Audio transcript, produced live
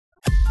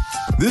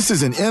This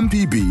is an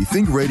MPB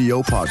Think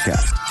Radio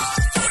podcast.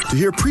 To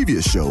hear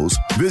previous shows,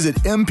 visit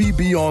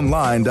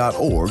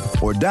mpbonline.org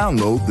or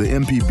download the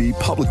MPB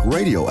Public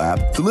Radio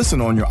app to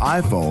listen on your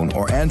iPhone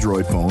or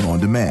Android phone on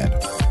demand.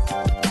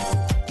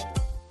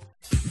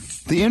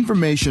 The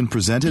information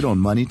presented on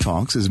Money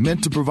Talks is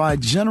meant to provide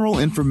general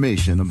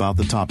information about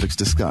the topics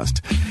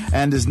discussed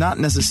and is not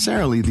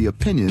necessarily the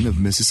opinion of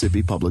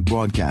Mississippi Public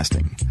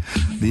Broadcasting.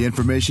 The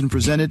information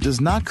presented does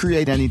not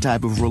create any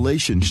type of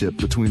relationship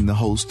between the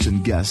hosts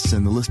and guests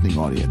and the listening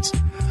audience.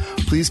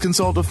 Please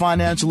consult a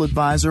financial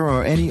advisor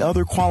or any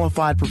other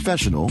qualified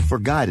professional for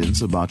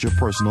guidance about your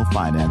personal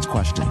finance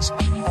questions.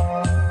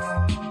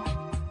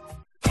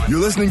 You're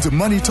listening to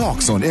Money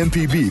Talks on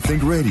MPB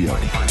Think Radio.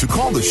 To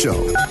call the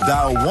show,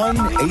 dial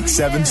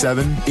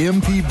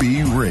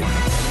 1-877-MPB-RING.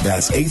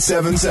 That's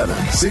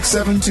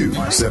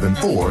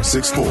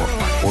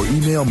 877-672-7464. Or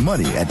email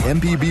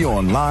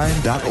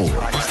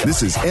money@mpbonline.org.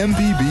 This is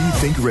MPB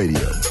Think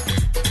Radio.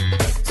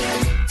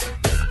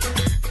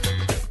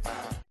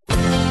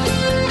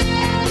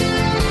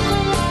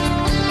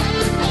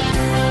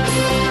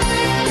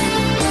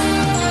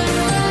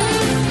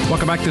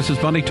 Welcome back. This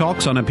is Money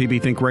Talks on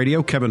MPB Think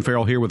Radio. Kevin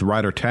Farrell here with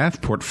Ryder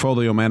Taff,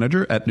 portfolio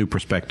manager at New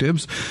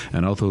Perspectives,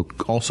 and also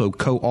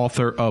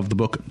co-author of the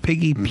book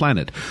Piggy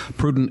Planet,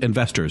 Prudent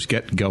Investors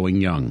Get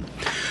Going Young.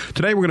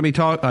 Today we're going to be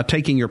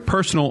taking your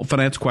personal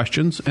finance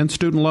questions and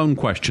student loan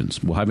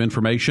questions. We'll have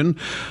information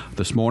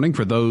this morning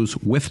for those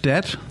with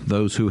debt,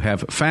 those who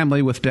have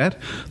family with debt,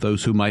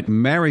 those who might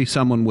marry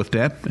someone with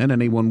debt, and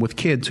anyone with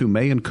kids who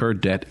may incur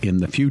debt in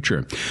the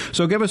future.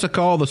 So give us a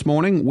call this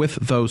morning with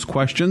those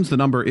questions. The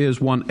number is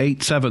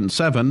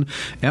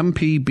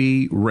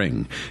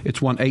 1-877-MPB-RING.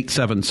 It's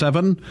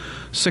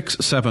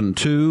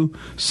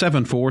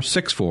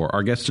 1-877-672-7464.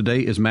 Our guest today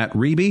is Matt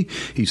Reeby.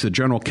 He's the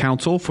General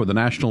Counsel for the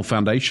National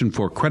Foundation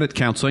for Credit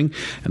Counseling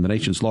and the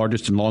nation's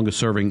largest and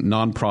longest-serving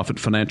nonprofit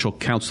financial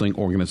counseling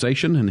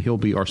organization, and he'll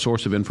be our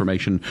source of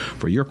information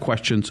for your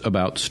questions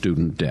about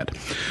student debt.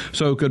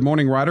 So good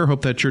morning, Ryder.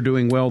 Hope that you're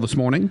doing well this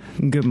morning.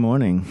 Good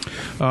morning.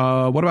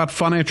 What about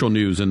financial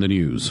news in the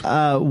news?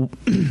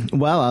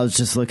 Well, I was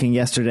just looking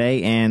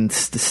yesterday, and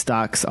the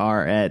stocks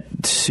are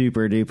at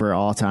super-duper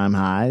all-time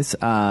highs.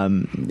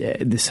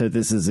 So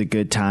this is a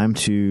good time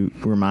to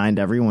remind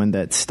everyone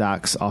that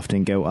stocks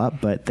often go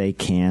up, but they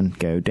can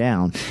go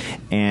down.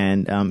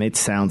 And it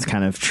sounds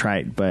kind of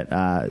trite, but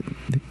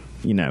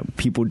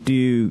people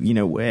do,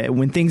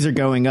 when things are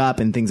going up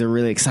and things are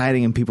really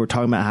exciting and people are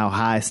talking about how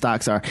high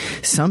stocks are,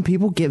 some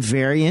people get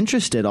very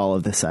interested all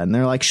of a sudden.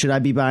 They're like, should I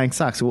be buying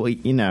stocks? Well,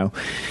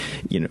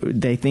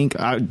 they think,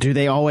 do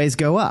they always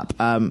go up?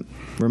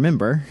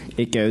 Remember,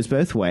 it goes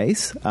both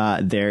ways.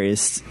 There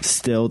is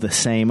still the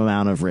same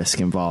amount of risk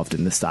involved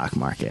in the stock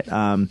market.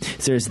 So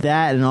there's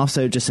that. And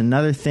also just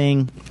another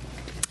thing.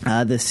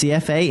 The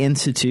CFA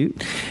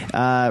Institute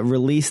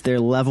released their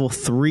level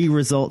 3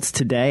 results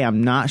today.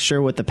 I'm not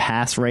sure what the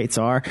pass rates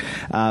are,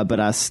 but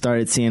I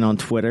started seeing on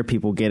Twitter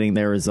people getting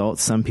their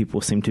results. Some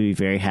people seem to be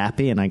very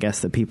happy, and I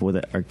guess the people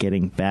that are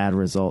getting bad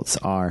results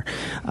are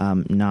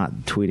not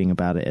tweeting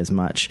about it as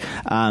much.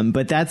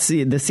 But that's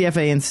the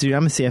CFA Institute.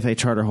 I'm a CFA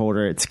charter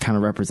holder. It kind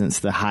of represents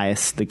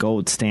the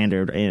gold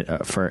standard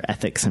for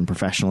ethics and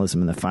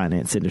professionalism in the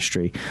finance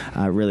industry.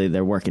 Really,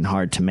 they're working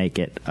hard to make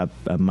it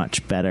a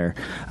much better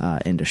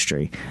industry.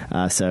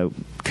 So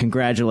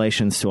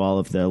congratulations to all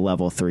of the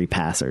level 3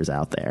 passers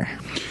out there.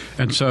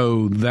 And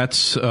so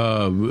that's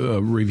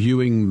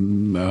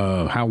reviewing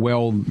how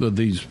well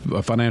these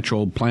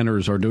financial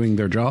planners are doing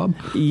their job?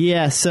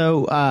 Yeah.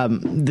 So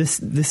the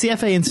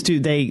CFA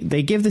Institute,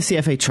 they give the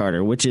CFA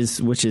charter, which is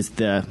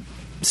the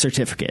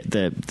certificate,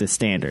 the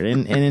standard.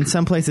 And in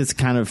some places it's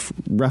kind of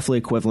roughly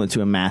equivalent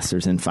to a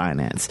master's in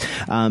finance.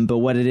 But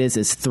what it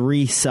is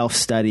 3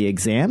 self-study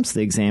exams.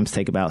 The exams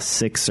take about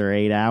 6 or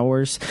 8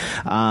 hours.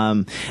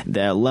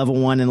 The level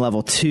 1 and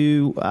level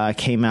 2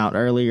 came out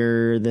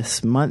earlier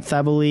this month,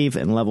 I believe.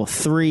 And level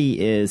 3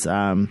 is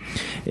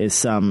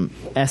some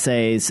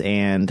essays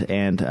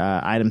and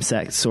item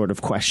set sort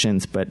of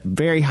questions, but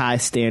very high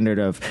standard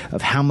of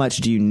how much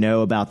do you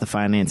know about the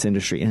finance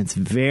industry. And it's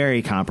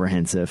very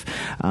comprehensive.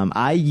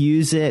 I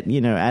use it,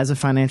 as a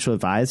financial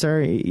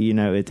advisor.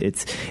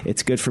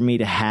 It's good for me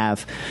to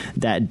have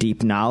that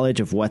deep knowledge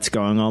of what's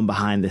going on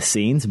behind the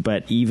scenes.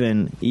 But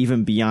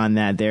even beyond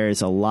that, there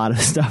is a lot of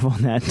stuff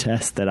on that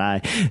test that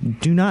I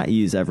do not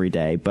use every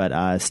day.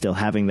 But still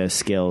having those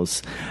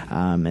skills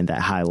and that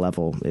high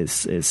level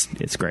is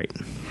great.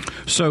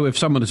 So if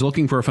someone is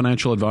looking for a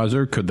financial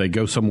advisor, could they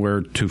go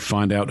somewhere to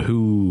find out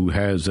who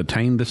has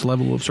attained this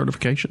level of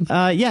certification?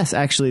 Yes,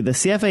 actually. The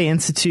CFA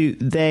Institute,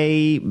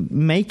 they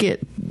make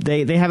it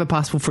they have it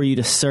possible for you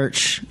to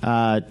search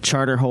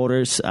charter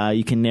holders.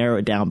 You can narrow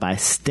it down by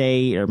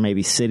state or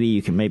maybe city.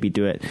 You can maybe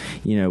do it,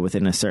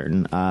 within a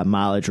certain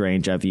mileage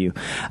range of you.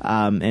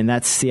 And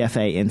that's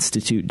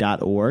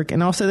CFAinstitute.org.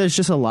 And also there's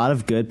just a lot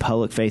of good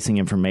public-facing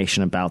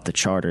information about the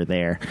charter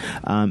there.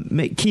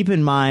 Keep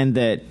in mind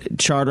that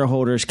charter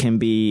holders can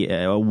be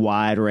a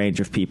wide range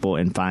of people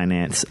in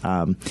finance.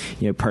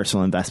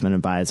 Personal investment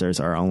advisors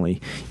are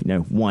only,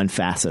 one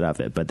facet of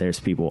it, but there's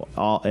people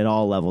at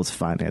all levels of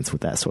finance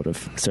with that sort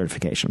of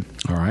certification.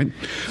 All right.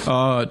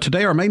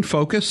 Today, our main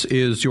focus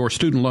is your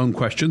student loan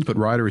questions, but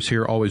Ryder is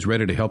here always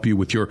ready to help you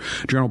with your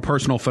general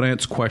personal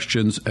finance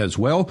questions as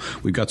well.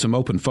 We've got some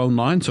open phone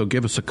lines, so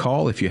give us a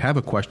call if you have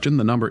a question.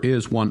 The number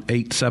is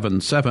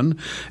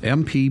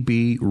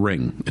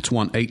 1-877-MPB-RING. It's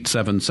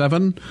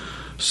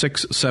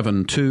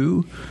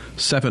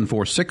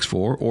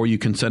 1-877-672-7464, or you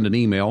can send an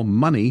email,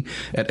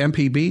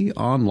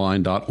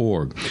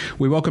 money@mpbonline.org.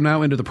 We welcome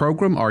now into the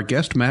program our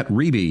guest, Matt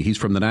Reeby. He's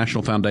from the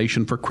National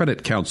Foundation for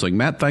Credit Counseling.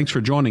 Matt, thanks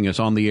for joining us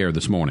on the air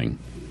this morning.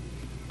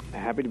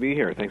 Happy to be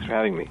here. Thanks for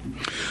having me.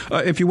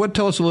 If you would,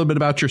 tell us a little bit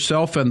about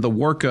yourself and the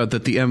work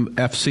that the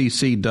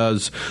FCC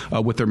does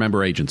with their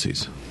member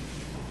agencies.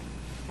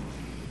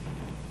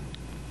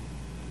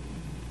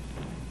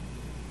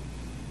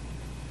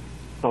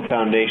 National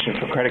Foundation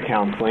for Credit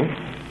Counseling.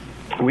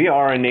 We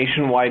are a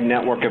nationwide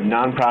network of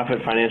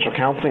nonprofit financial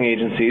counseling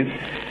agencies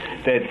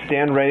that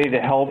stand ready to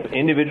help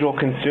individual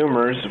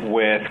consumers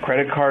with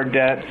credit card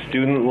debt,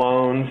 student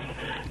loans,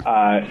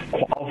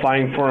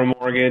 qualifying for a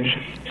mortgage,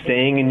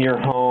 staying in your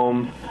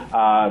home,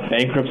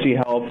 bankruptcy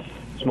help,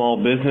 small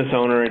business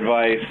owner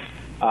advice,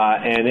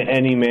 and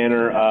any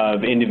manner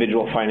of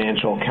individual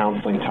financial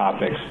counseling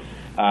topics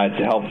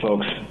to help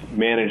folks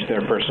manage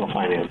their personal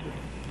finances.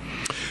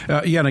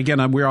 And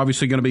again, we're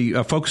obviously going to be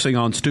focusing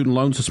on student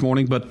loans this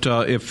morning, but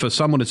if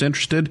someone is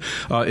interested,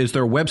 is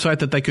there a website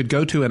that they could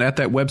go to, and at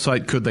that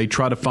website, could they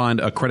try to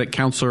find a credit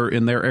counselor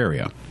in their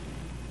area?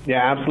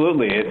 Yeah,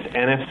 absolutely. It's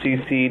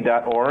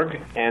nfcc.org,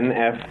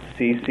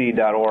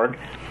 nfcc.org.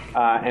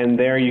 And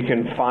there you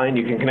can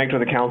connect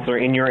with a counselor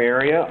in your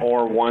area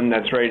or one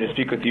that's ready to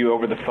speak with you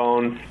over the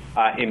phone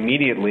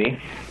immediately.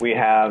 We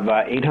have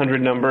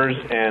 800 numbers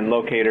and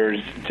locators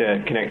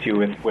to connect you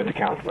with a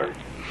counselor.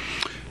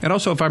 And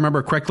also, if I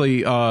remember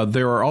correctly,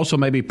 there are also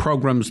maybe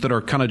programs that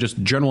are kind of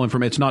just general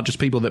information. It's not just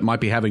people that might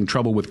be having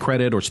trouble with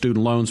credit or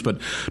student loans, but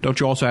don't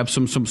you also have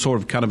some sort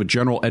of kind of a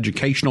general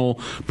educational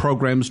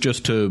programs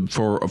just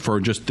for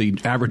just the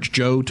average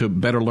Joe to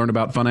better learn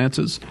about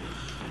finances?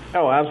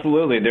 Oh,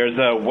 absolutely. There's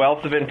a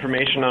wealth of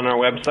information on our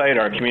website.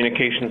 Our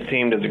communications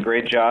team does a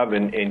great job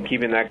in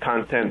keeping that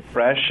content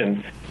fresh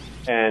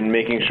and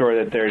making sure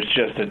that there's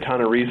just a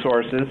ton of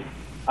resources.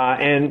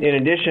 And in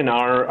addition,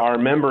 our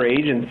member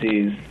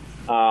agencies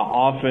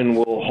often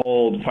will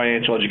hold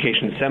financial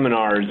education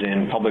seminars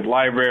in public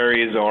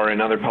libraries or in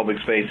other public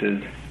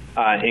spaces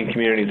in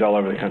communities all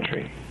over the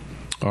country.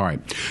 All right.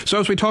 So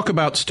as we talk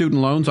about student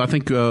loans, I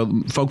think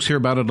folks hear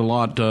about it a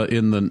lot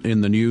in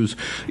the news.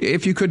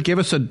 If you could give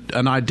us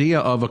an idea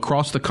of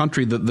across the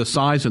country the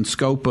size and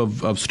scope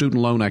of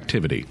student loan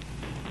activity.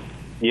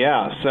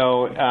 Yeah.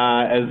 So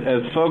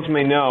as folks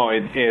may know,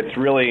 it's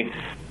really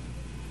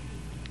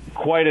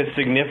quite a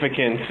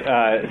significant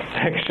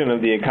section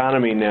of the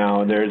economy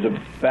now. There's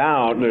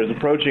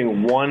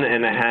approaching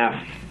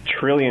 $1.5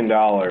 trillion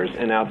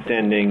in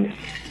outstanding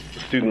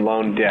student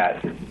loan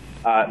debt.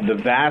 The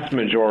vast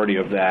majority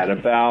of that,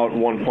 about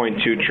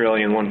 1.2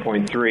 trillion,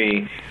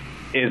 1.3,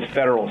 is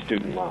federal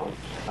student loans.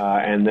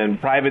 And then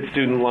private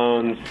student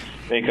loans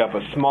make up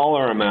a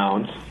smaller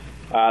amount,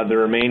 the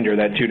remainder,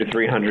 that 200 to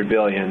 300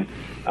 billion.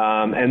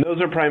 And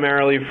those are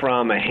primarily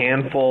from a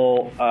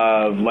handful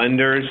of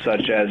lenders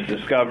such as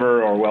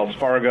Discover or Wells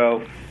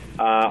Fargo,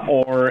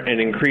 or an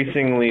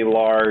increasingly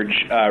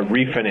large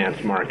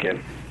refinance market.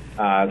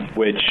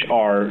 Which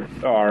are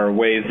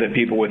ways that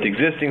people with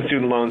existing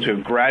student loans who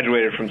have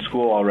graduated from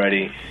school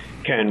already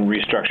can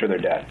restructure their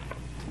debt.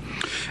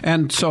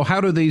 And so how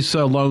do these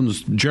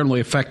loans generally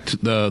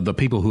affect the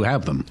people who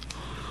have them?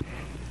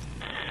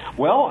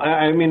 Well,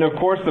 I mean, of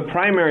course, the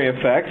primary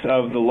effects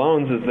of the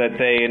loans is that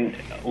they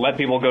let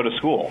people go to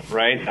school,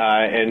 right?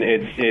 And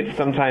it's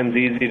sometimes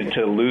easy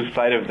to lose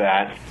sight of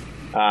that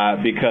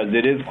because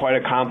it is quite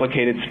a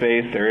complicated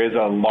space. There is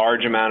a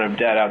large amount of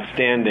debt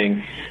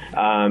outstanding.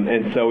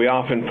 And so we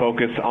often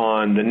focus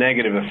on the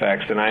negative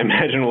effects, and I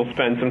imagine we'll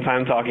spend some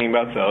time talking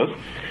about those.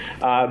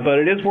 But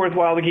it is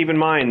worthwhile to keep in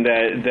mind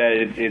that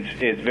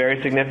it's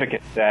very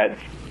significant that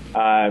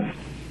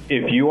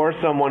if you are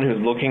someone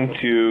who's looking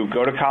to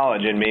go to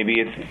college, and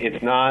maybe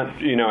it's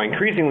not,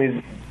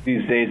 increasingly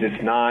these days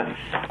it's not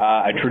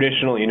a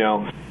traditional,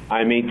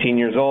 I'm 18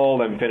 years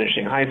old, I'm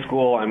finishing high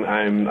school,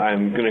 I'm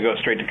going to go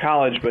straight to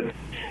college, but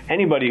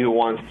anybody who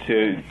wants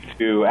to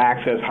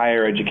access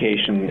higher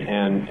education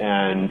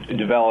and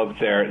develop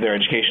their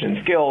education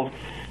and skills,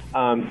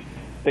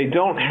 they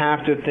don't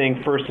have to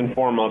think first and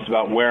foremost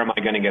about where am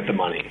I going to get the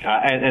money,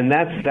 and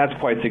that's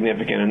quite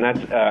significant, and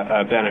that's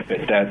a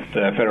benefit that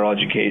the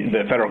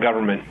federal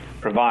government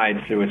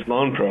provides through its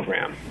loan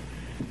program.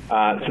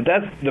 So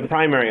that's the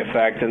primary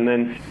effect. And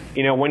then,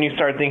 when you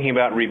start thinking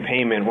about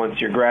repayment once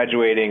you're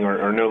graduating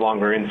or no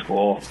longer in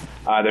school,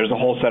 there's a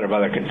whole set of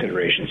other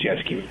considerations you have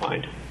to keep in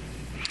mind.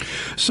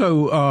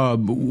 So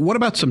what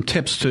about some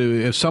tips to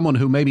if someone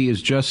who maybe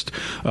is just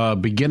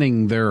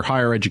beginning their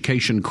higher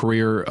education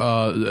career,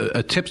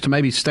 tips to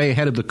maybe stay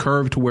ahead of the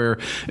curve to where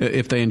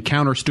if they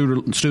encounter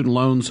student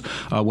loans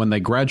when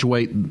they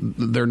graduate,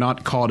 they're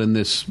not caught in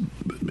this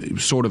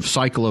sort of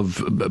cycle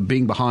of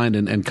being behind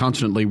and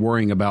constantly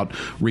worrying about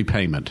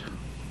repayment?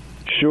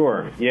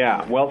 Sure.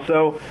 Yeah. Well,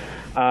 so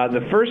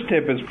the first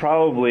tip is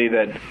probably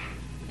that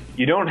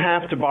you don't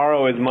have to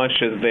borrow as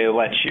much as they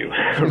let you,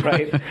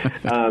 right?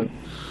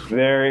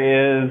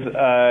 There is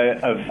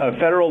a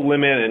federal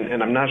limit,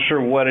 and I'm not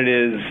sure what it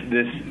is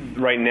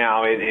right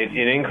now. It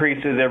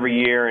increases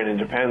every year, and it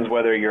depends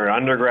whether you're an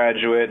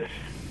undergraduate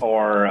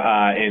or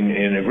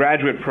in a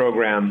graduate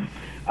program.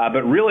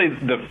 But really,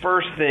 the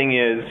first thing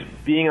is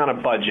being on a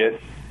budget,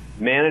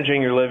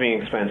 managing your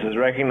living expenses.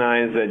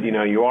 Recognize that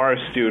you are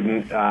a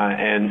student,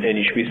 and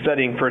you should be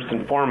studying first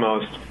and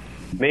foremost.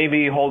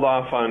 Maybe hold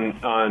off on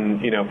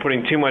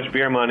putting too much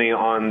beer money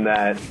on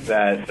that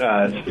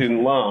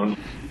student loan,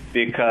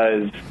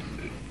 because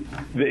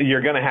you're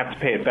going to have to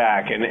pay it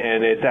back, and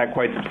it's at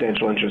quite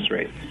substantial interest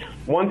rates.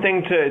 One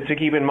thing to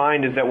keep in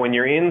mind is that when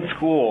you're in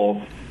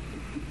school,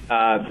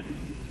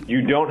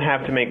 you don't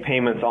have to make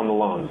payments on the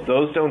loans.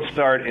 Those don't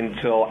start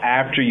until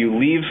after you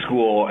leave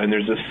school, and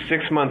there's a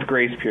 6-month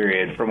grace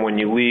period from when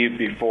you leave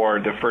before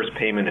the first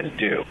payment is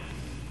due.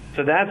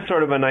 So that's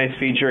sort of a nice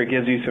feature. It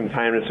gives you some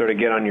time to sort of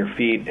get on your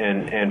feet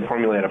and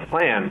formulate a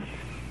plan.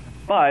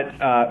 But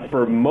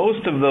for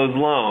most of those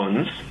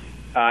loans,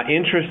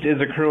 interest is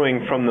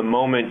accruing from the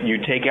moment you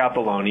take out the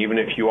loan, even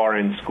if you are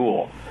in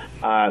school.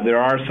 There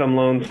are some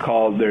loans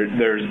from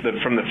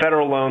the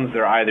federal loans,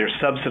 they're either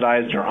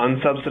subsidized or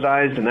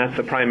unsubsidized, and that's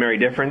the primary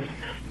difference.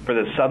 For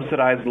the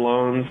subsidized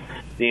loans,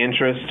 the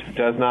interest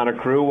does not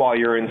accrue while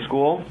you're in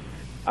school.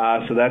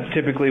 So that's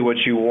typically what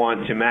you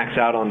want to max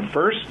out on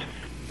first.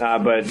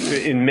 But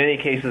in many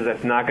cases,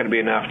 that's not going to be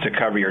enough to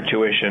cover your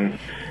tuition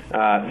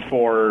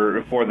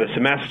for the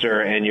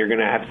semester, and you're going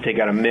to have to take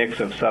out a mix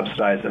of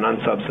subsidized and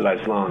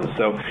unsubsidized loans.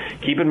 So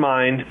keep in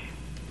mind,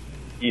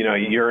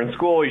 you're in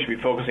school, you should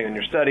be focusing on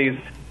your studies,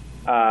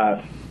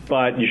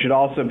 but you should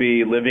also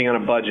be living on a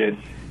budget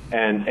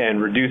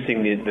and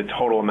reducing the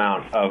total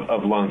amount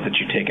of loans that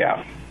you take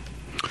out.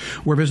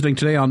 We're visiting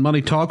today on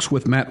Money Talks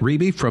with Matt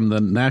Reeby from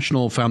the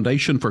National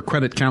Foundation for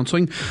Credit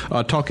Counseling,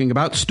 talking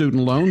about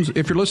student loans.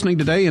 If you're listening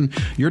today and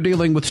you're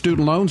dealing with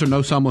student loans or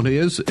know someone who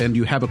is, and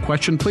you have a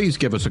question, please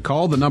give us a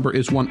call. The number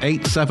is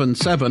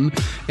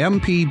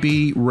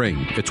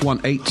 1-877-MPB-RING. It's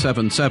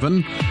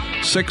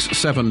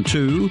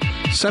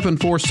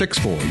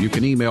 1-877-672-7464. You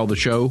can email the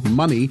show,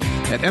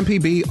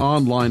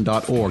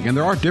 money@mpbonline.org. And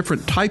there are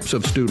different types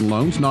of student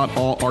loans. Not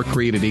all are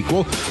created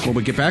equal. When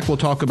we get back, we'll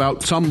talk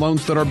about some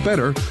loans that are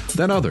better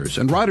than others.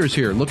 And Ryder's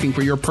here looking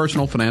for your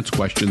personal finance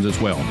questions as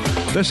well.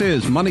 This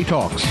is Money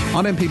Talks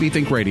on MPB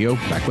Think Radio.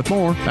 Back with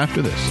more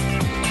after this.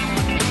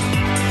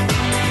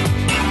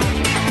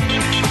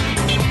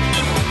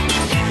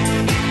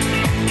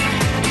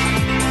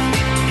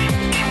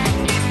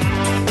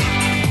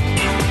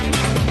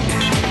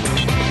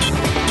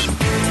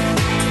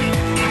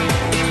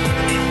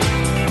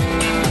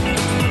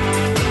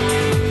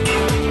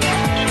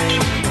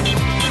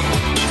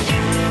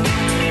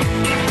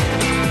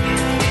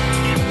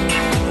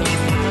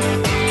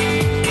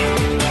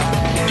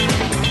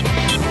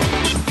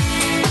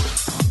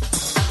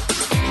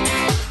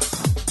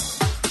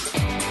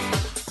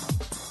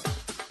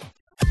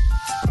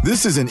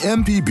 This is an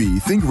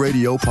MPB Think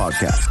Radio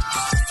podcast.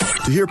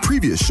 To hear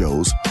previous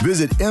shows,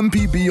 visit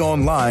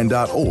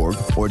mpbonline.org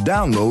or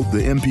download the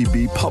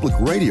MPB Public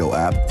Radio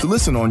app to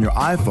listen on your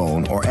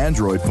iPhone or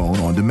Android phone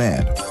on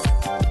demand.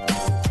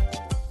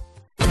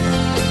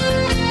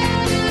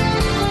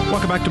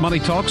 Welcome back to Money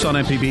Talks on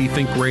MPB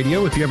Think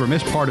Radio. If you ever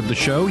missed part of the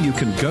show, you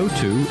can go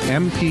to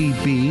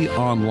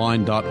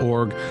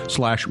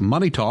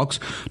mpbonline.org/Money Talks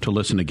to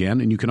listen again.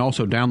 And you can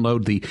also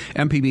download the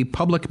MPB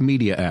Public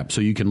Media app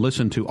so you can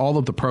listen to all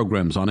of the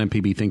programs on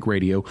MPB Think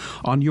Radio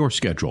on your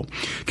schedule.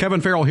 Kevin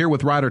Farrell here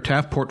with Ryder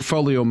Taft,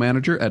 Portfolio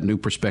Manager at New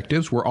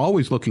Perspectives. We're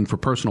always looking for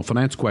personal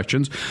finance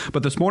questions,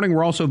 but this morning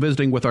we're also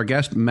visiting with our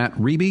guest, Matt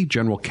Reeby,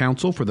 General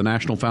Counsel for the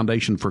National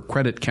Foundation for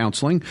Credit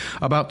Counseling,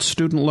 about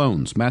student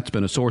loans. Matt's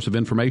been a source of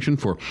information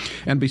for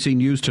NBC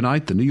News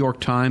Tonight, the New York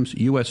Times,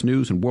 U.S.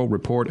 News and World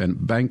Report, and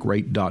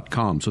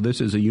Bankrate.com. So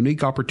this is a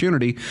unique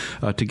opportunity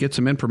to get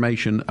some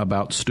information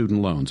about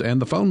student loans.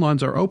 And the phone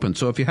lines are open.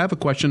 So if you have a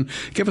question,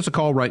 give us a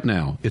call right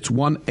now. It's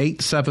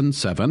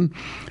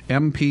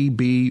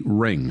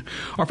 1-877-MPB-RING.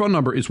 Our phone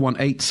number is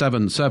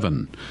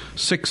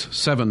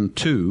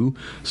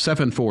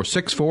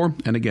 1-877-672-7464.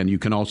 And again, you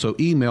can also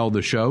email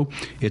the show.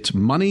 It's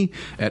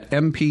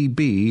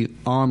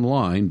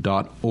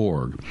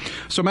money@mpbonline.org.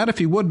 So Matt,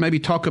 if you would maybe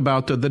talk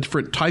about the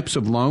different types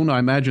of loan. I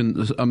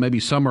imagine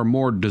maybe some are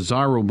more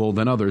desirable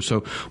than others.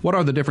 So what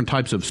are the different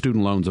types of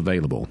student loans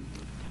available?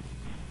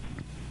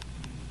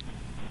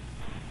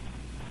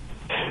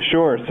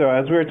 Sure. So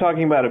as we were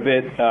talking about a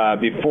bit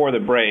before the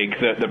break,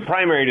 the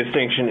primary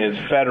distinction is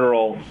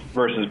federal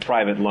versus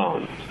private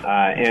loans.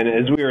 And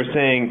as we were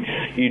saying,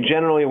 you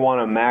generally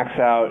want to max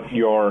out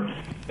your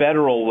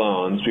federal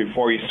loans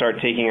before you start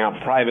taking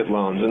out private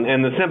loans.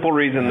 And the simple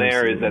reason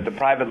there is that the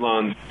private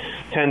loans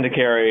tend to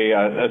carry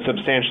a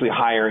substantially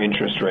higher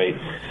interest rate.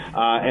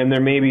 And there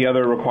may be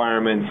other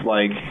requirements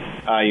like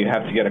you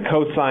have to get a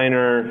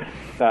cosigner,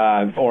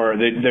 or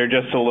they're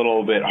just a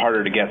little bit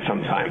harder to get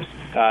sometimes.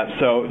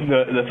 So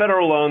the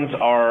federal loans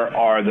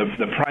are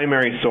the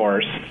primary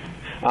source.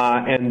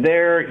 And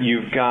there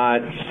you've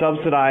got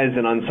subsidized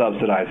and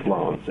unsubsidized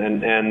loans.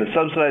 And the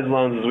subsidized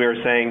loans, as we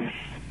were saying,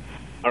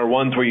 are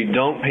ones where you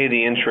don't pay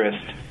the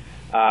interest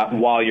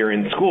while you're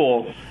in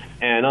school,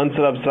 and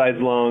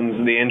unsubsidized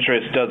loans, the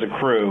interest does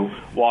accrue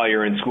while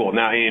you're in school.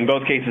 Now, in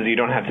both cases, you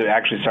don't have to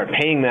actually start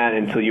paying that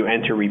until you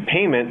enter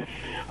repayment,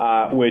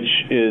 which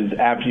is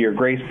after your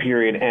grace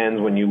period ends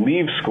when you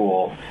leave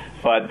school.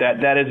 But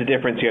that is a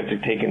difference you have to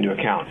take into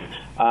account.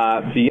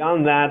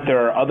 Beyond that,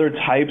 there are other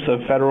types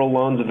of federal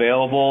loans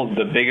available.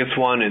 The biggest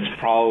one is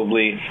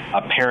probably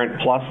a Parent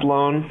Plus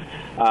loan,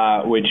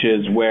 which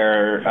is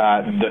where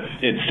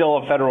it's still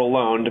a federal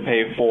loan to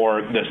pay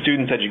for the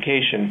student's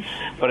education,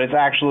 but it's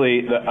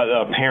actually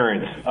a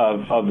parent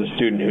of the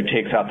student who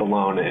takes out the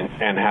loan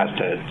and has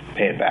to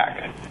pay it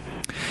back.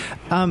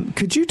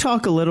 Could you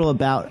talk a little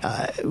about,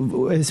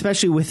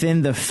 especially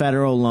within the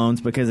federal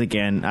loans, because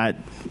again,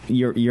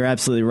 you're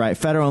absolutely right.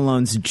 Federal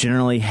loans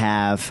generally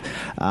have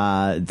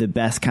the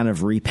best kind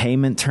of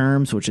repayment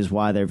terms, which is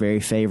why they're very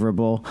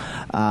favorable.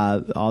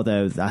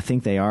 Although I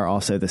think they are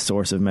also the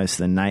source of most of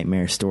the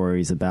nightmare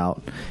stories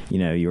about,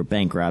 you're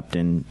bankrupt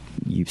and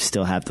you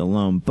still have the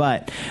loan.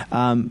 But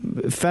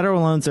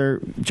federal loans are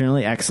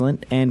generally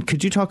excellent. And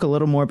could you talk a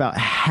little more about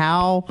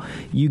how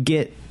you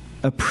get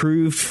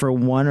approved for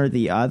one or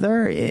the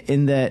other,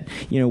 in that,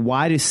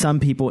 why do some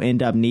people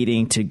end up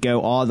needing to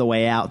go all the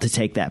way out to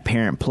take that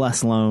Parent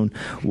Plus loan,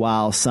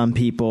 while some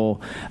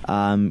people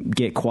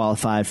get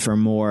qualified for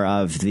more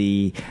of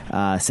the,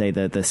 say,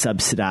 the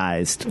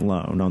subsidized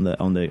loan on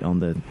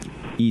the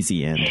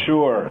easy end?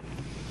 Sure.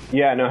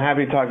 Yeah, no,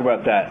 happy to talk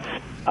about that.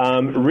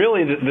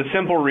 Really, the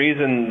simple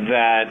reason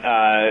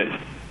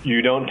that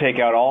you don't take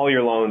out all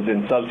your loans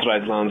in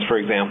subsidized loans, for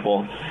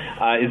example,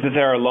 is that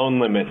there are loan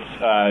limits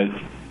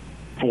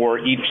for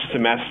each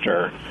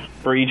semester,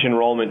 for each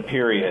enrollment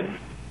period,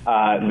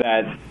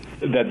 that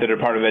the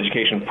Department of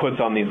Education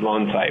puts on these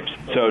loan types.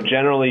 So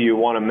generally, you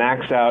want to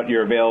max out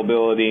your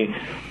availability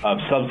of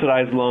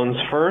subsidized loans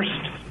first,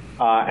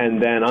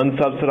 and then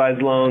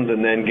unsubsidized loans,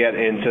 and then get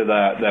into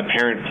the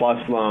Parent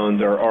Plus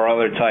loans or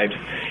other types.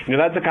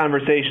 That's a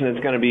conversation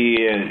that's going to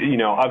be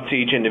up to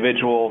each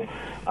individual,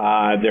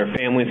 their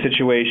family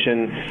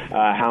situation,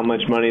 how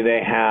much money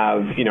they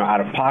have,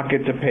 out of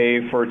pocket to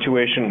pay for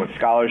tuition, what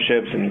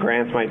scholarships and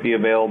grants might be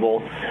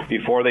available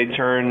before they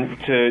turn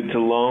to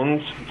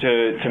loans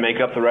to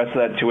make up the rest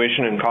of that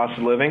tuition and cost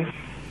of living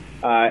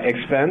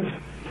expense.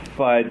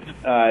 But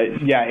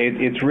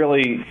it's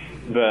really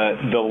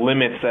the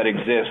limits that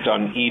exist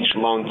on each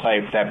loan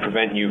type that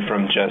prevent you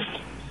from just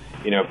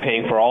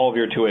paying for all of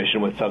your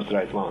tuition with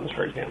subsidized loans,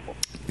 for example.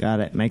 Got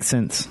it. Makes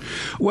sense.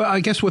 Well, I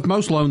guess with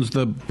most loans,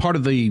 the part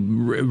of the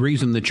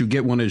reason that you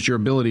get one is your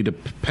ability to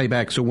pay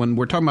back. So when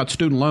we're talking about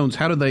student loans,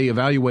 how do they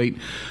evaluate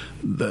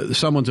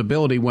someone's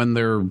ability when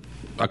they're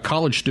a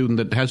college student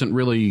that hasn't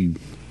really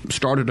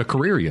started a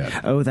career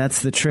yet? Oh,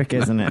 that's the trick,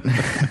 isn't it?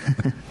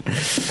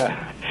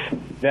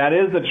 That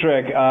is the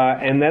trick,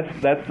 and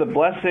that's the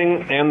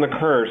blessing and the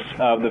curse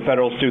of the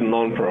federal student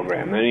loan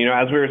program. And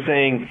as we were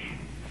saying,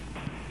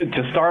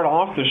 to start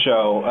off the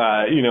show,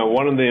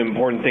 one of the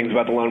important things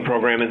about the loan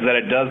program is that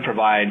it does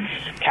provide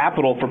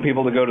capital for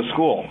people to go to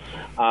school.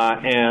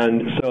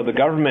 And so the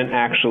government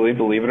actually,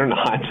 believe it or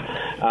not,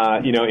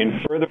 in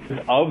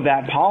furtherance of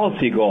that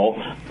policy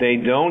goal, they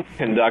don't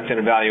conduct an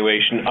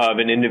evaluation of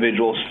an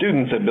individual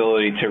student's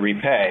ability to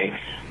repay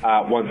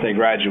once they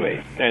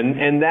graduate.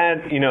 And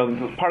that,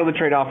 part of the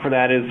trade-off for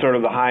that is sort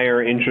of the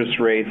higher interest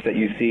rates that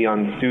you see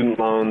on student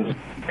loans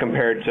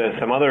compared to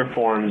some other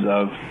forms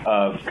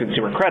of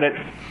consumer credit,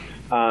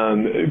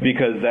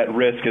 because that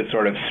risk is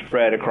sort of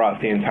spread across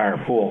the entire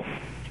pool.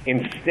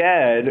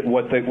 Instead,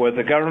 what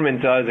the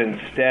government does,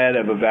 instead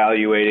of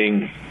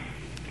evaluating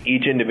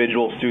each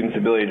individual student's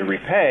ability to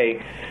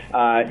repay,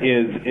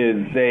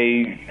 is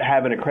they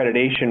have an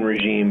accreditation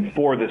regime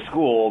for the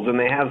schools, and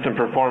they have some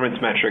performance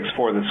metrics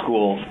for the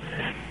schools.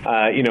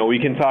 We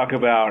can talk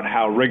about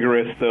how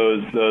rigorous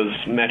those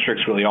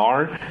metrics really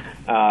are,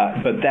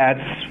 but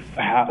that's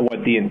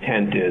what the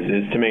intent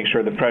is to make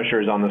sure the pressure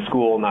is on the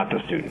school, not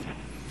the students.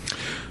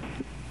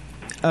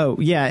 Oh,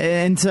 yeah.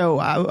 And so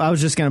I was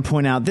just going to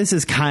point out, this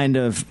is kind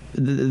of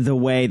the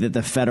way that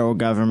the federal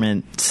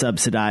government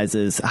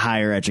subsidizes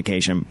higher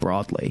education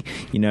broadly.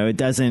 It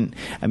doesn't,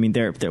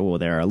 there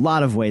are a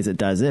lot of ways it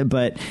does it,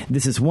 but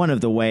this is one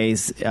of the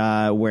ways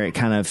where it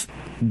kind of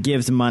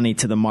gives money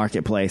to the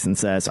marketplace and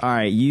says, all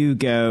right, you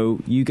go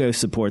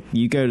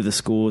to the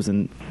schools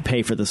and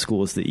pay for the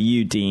schools that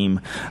you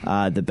deem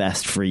the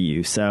best for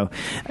you. So,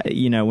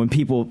 when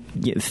people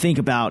think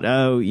about,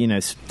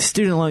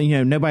 student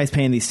loan, nobody's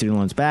paying these student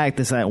loans back.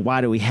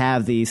 Why do we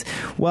have these?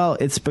 Well,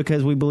 it's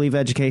because we believe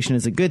education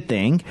is a good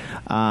thing.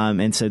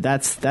 And so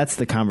that's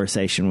the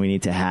conversation we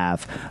need to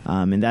have.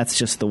 And that's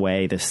just the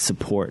way to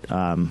support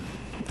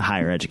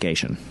higher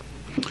education.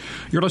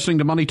 You're listening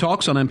to Money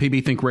Talks on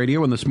MPB Think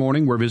Radio, and this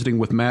morning we're visiting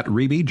with Matt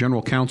Reeby,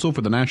 General Counsel for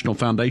the National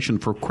Foundation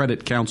for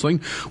Credit Counseling.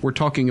 We're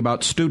talking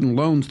about student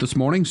loans this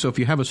morning, so if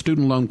you have a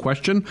student loan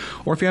question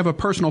or if you have a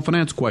personal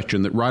finance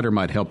question that Ryder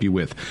might help you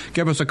with,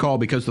 give us a call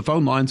because the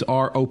phone lines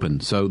are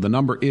open. So the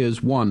number is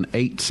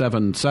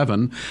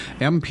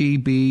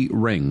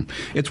 1-877-MPB-RING.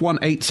 It's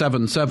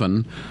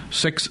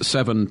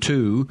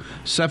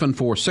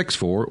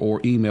 1-877-672-7464,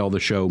 or email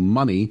the show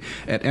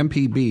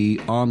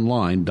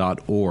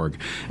money@mpbonline.org.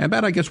 And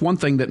Matt, I guess one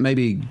thing that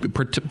maybe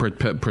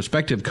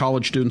prospective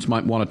college students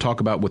might want to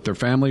talk about with their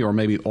family, or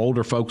maybe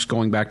older folks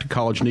going back to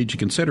college need to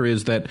consider,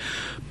 is that,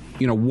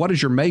 what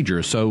is your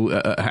major?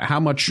 So how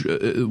much,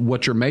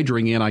 what you're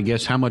majoring in, I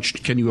guess, how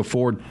much can you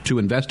afford to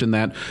invest in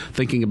that,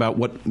 thinking about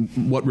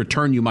what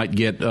return you might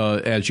get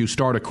as you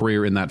start a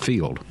career in that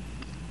field?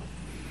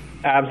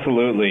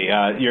 Absolutely.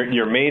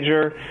 Your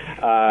major,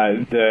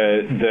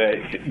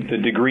 the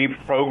degree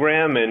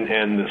program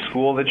and the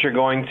school that you're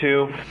going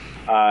to,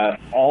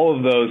 all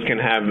of those can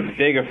have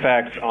big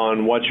effects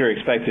on what your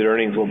expected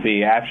earnings will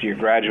be after you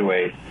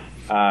graduate,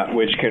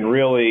 which can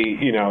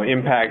really,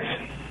 impact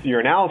your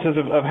analysis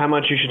of how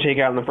much you should take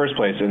out in the first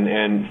place,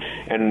 and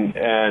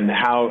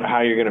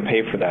how you're going to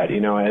pay for that.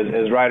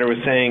 As Ryder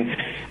was saying,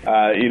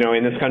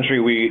 in this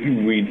country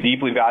we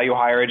deeply value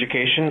higher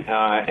education,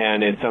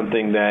 and it's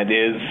something that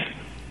is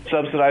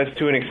subsidized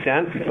to an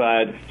extent,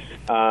 but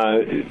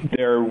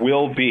there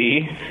will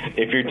be,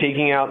 if you're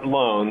taking out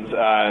loans,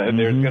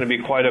 there's going to be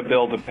quite a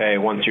bill to pay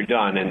once you're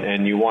done,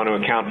 and you want to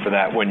account for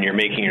that when you're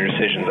making your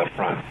decisions up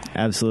front.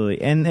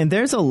 Absolutely. And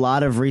there's a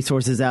lot of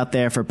resources out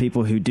there for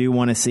people who do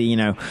want to see,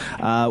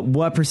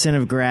 what percent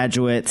of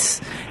graduates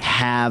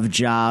have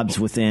jobs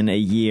within a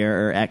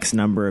year or X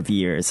number of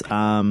years.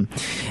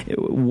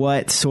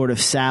 What sort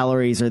of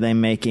salaries are they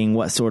making?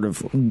 What sort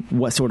of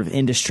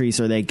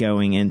industries are they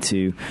going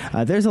into?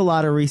 There's a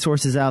lot of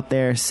resources out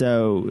there.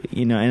 So,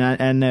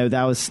 and I know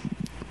that was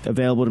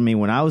available to me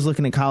when I was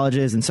looking at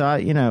colleges. And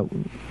so,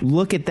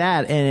 look at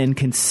that and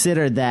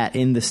consider that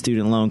in the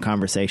student loan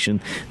conversation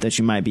that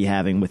you might be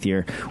having with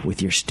your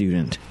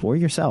student or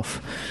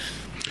yourself.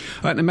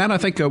 And Matt, I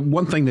think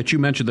one thing that you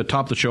mentioned at the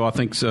top of the show, I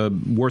think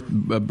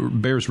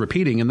bears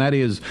repeating, and that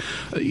is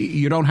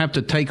you don't have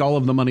to take all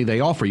of the money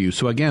they offer you.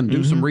 So again,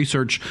 do some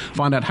research,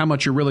 find out how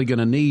much you're really going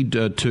to need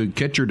to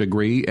get your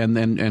degree,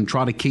 and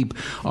try to keep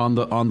on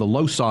the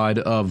low side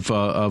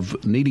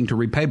of needing to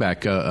repay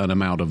back an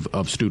amount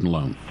of student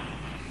loan.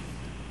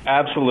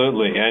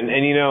 Absolutely, and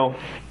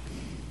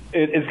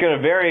it's going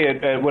to vary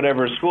at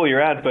whatever school you're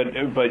at,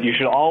 but you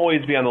should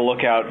always be on the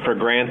lookout for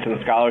grants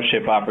and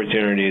scholarship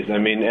opportunities. I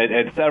mean,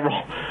 at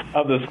several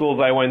of the schools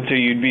I went to,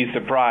 you'd be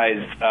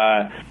surprised.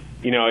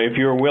 If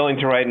you were willing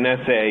to write an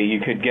essay,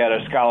 you could get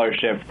a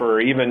scholarship for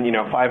even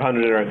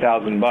 $500 or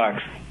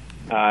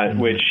 $1,000,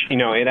 which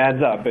it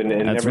adds up,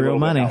 and that's real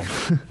money.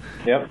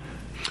 Yep.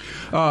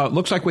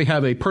 Looks like we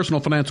have a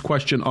personal finance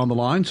question on the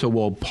line, so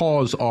we'll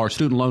pause our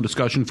student loan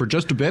discussion for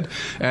just a bit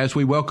as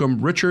we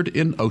welcome Richard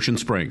in Ocean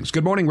Springs.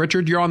 Good morning,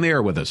 Richard. You're on the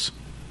air with us.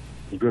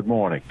 Good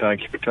morning.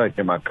 Thank you for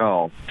taking my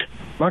call.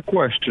 My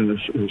question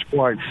is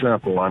quite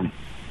simple. I'm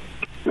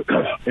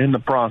in the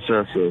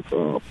process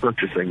of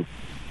purchasing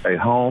a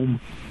home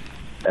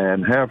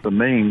and have the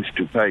means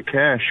to pay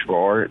cash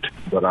for it,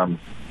 but I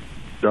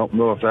don't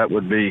know if that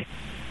would be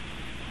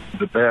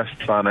the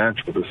best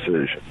financial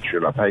decision.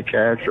 Should I pay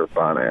cash or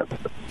finance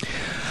it?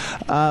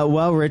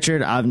 Well,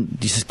 Richard, I'm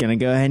just going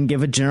to go ahead and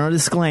give a general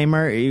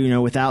disclaimer.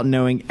 Without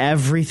knowing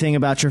everything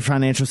about your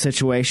financial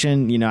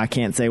situation, I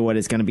can't say what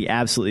is going to be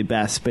absolutely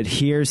best. But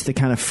here's the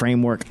kind of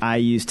framework I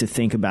use to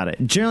think about it.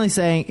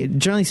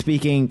 Generally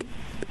speaking,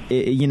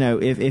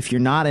 if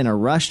you're not in a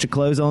rush to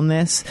close on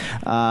this,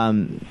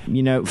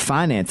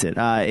 finance it.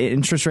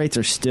 Interest rates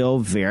are still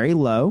very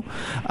low.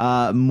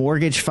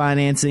 Mortgage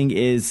financing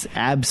is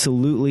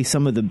absolutely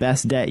some of the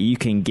best debt you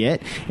can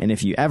get. And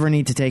if you ever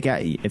need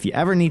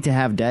to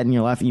have debt in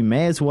your life, you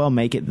may as well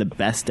make it the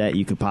best debt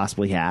you could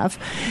possibly have.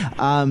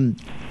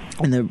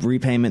 And the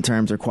repayment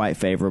terms are quite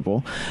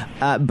favorable.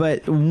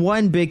 But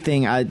one big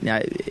thing,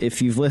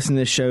 if you've listened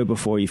to this show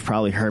before, you've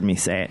probably heard me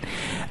say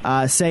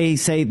it.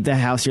 Say the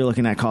house you're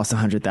looking at costs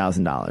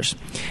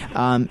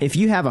 $100,000. If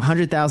you have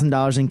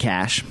 $100,000 in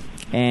cash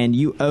and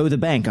you owe the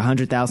bank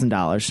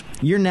 $100,000,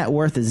 your net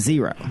worth is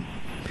zero.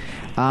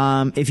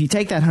 If you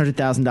take that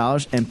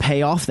 $100,000 and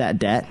pay off that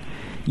debt,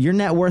 your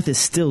net worth is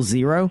still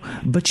zero,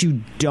 but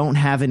you don't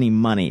have any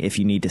money if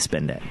you need to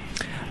spend it.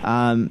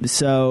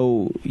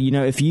 So,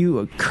 if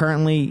you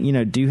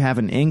currently, do have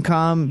an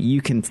income,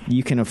 you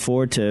can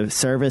afford to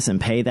service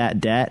and pay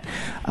that debt.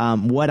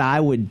 What I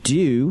would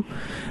do,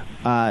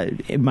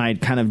 my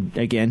kind of,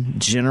 again,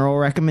 general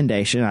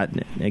recommendation, I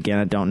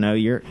don't know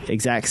your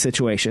exact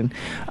situation,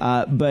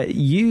 but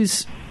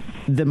use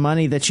the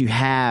money that you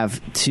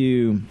have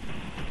to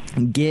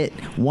get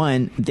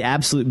the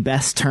absolute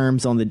best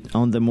terms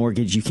on the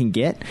mortgage you can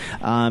get.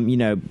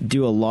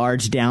 Do a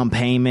large down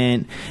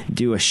payment,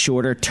 do a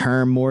shorter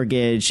term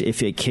mortgage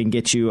if it can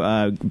get you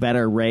a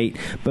better rate,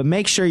 but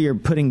make sure you're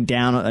putting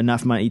down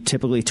enough money,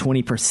 typically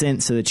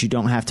 20%, so that you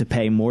don't have to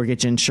pay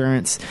mortgage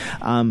insurance.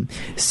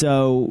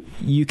 So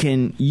you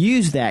can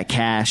use that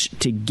cash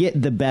to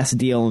get the best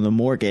deal on the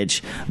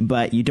mortgage,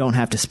 but you don't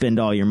have to spend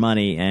all your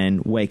money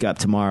and wake up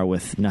tomorrow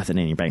with nothing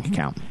in your bank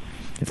account,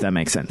 if that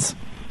makes sense.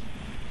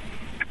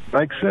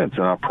 Makes sense,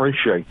 and I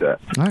appreciate that.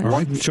 All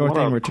right. One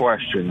other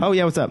question. Oh,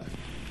 yeah, what's up?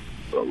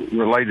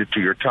 Related to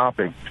your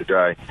topic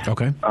today.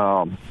 Okay.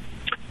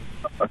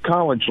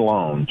 College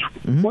loans,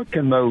 what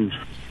can those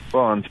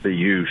funds be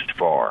used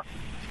for?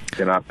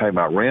 Can I pay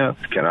my rent?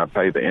 Can I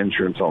pay the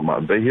insurance on my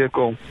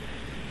vehicle?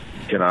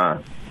 Can I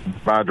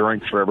buy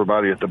drinks for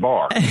everybody at the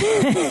bar?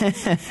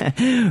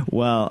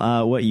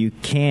 Well, what you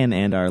can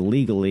and are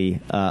legally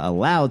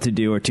allowed to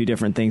do are two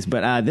different things.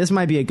 But this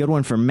might be a good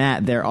one for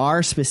Matt. There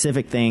are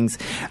specific things,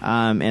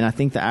 and I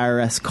think the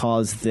IRS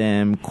calls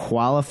them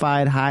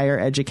qualified higher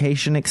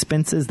education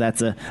expenses.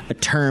 That's a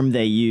term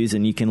they use,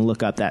 and you can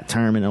look up that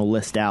term, and it'll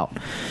list out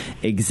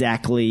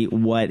exactly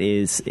what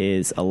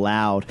is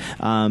allowed.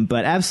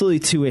 But absolutely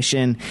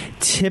tuition.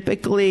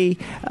 Typically,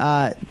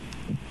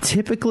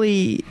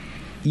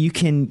 you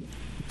can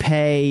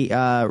pay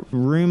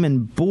room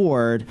and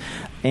board,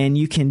 and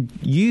you can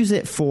use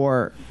it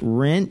for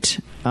rent,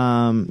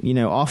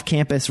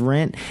 off-campus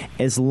rent,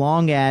 as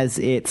long as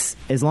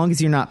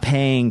you're not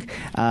paying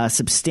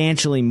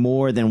substantially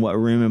more than what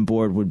room and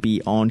board would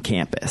be on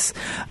campus.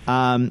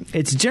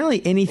 It's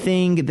generally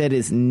anything that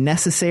is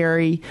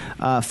necessary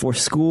for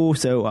school,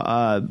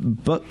 so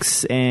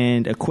books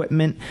and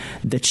equipment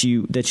that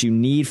you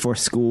need for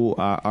school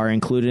are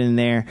included in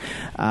there,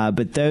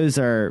 but those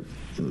are.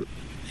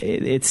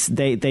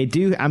 They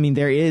do. I mean,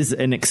 there is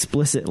an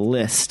explicit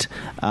list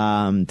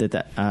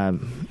that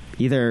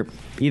either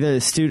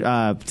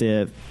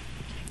the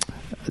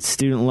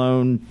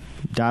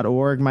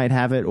studentloan.org might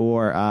have it,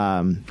 or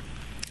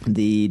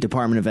the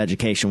Department of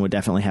Education would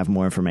definitely have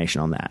more information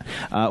on that.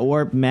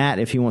 Or Matt,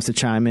 if he wants to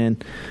chime in,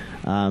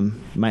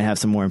 might have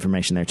some more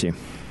information there too.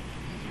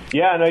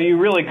 Yeah, no, you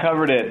really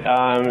covered it.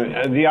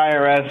 The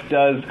IRS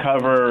does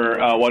cover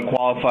what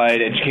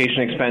qualified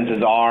education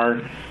expenses are.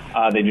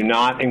 They do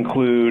not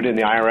include, in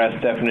the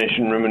IRS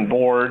definition, room and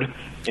board,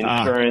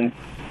 insurance,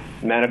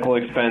 medical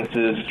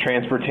expenses,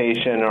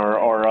 transportation,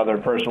 or other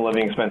personal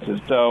living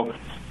expenses. So,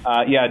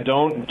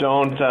 don't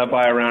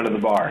buy a round at the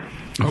bar.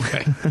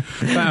 Okay.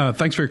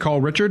 Thanks for your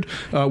call, Richard.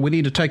 We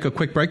need to take a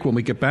quick break. When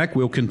we get back,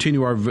 we'll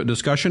continue our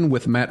discussion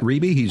with Matt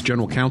Reeby. He's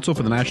General Counsel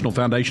for the National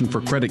Foundation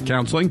for Credit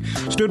Counseling.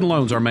 Student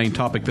loans are our main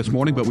topic this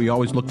morning, but we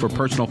always look for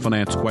personal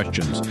finance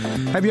questions.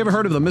 Have you ever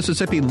heard of the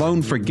Mississippi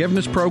Loan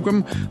Forgiveness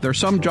Program? There are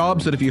some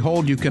jobs that if you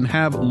hold, you can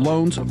have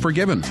loans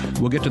forgiven.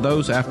 We'll get to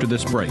those after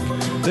this break.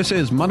 This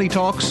is Money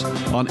Talks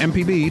on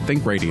MPB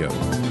Think Radio.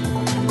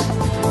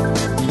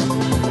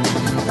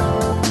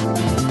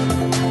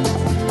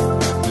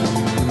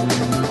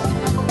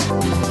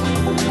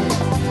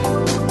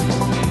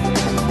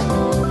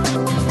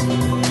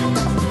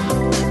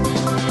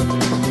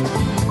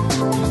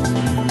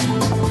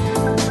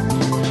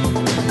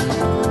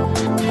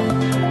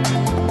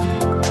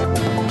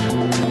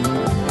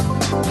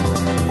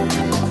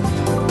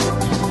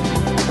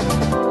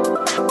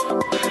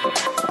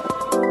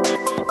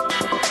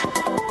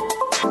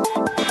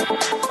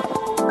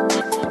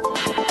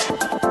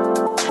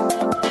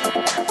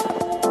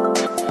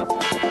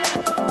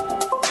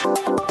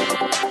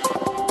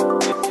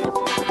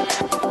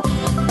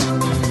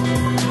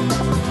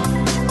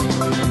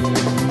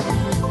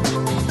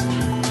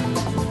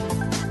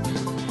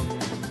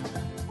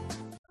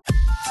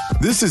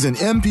 This is an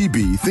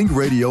MPB Think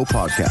Radio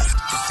podcast.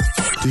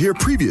 To hear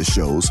previous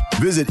shows,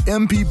 visit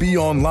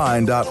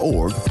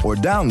mpbonline.org or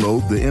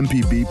download the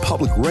MPB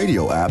Public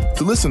Radio app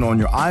to listen on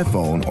your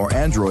iPhone or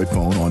Android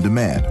phone on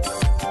demand.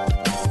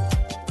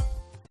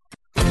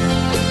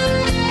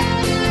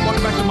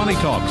 Money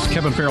Talks.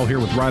 Kevin Farrell here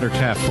with Ryder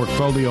Taft,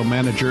 Portfolio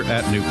Manager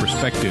at New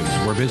Perspectives.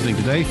 We're visiting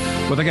today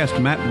with our guest,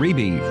 Matt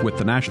Reeby, with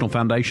the National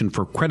Foundation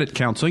for Credit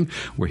Counseling,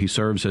 where he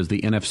serves as the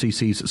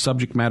NFCC's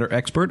subject matter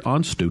expert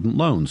on student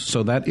loans.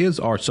 So that is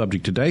our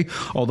subject today,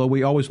 although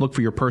we always look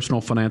for your personal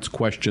finance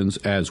questions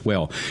as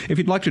well. If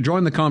you'd like to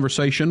join the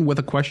conversation with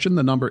a question,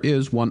 the number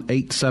is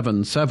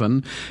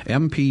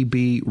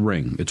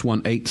 1-877-MPB-RING. It's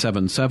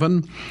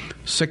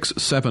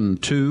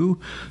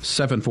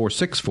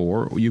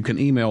 1-877-672-7464. You can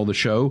email the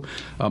show.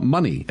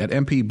 money at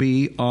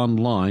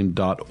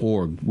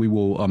mpbonline.org. We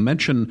will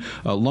mention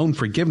loan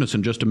forgiveness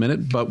in just a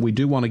minute, but we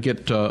do want to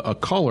get a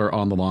caller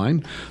on the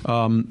line.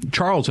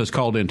 Charles has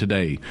called in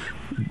today.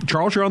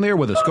 Charles, you're on the air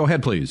with us. Go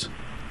ahead, please.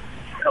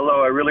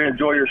 Hello, I really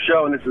enjoy your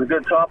show, and this is a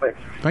good topic.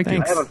 Thank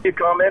you. I have a few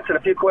comments and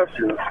a few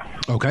questions.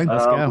 Okay,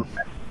 let's go.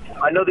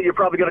 I know that you're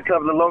probably going to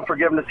cover the loan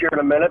forgiveness here in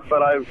a minute,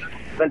 but I've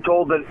been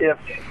told that if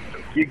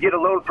you get a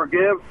loan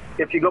forgive,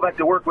 if you go back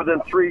to work within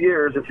 3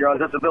 years, if you're on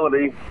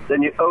disability,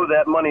 then you owe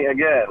that money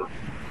again.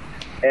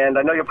 And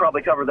I know you'll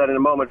probably cover that in a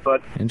moment,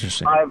 but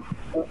interesting. I'd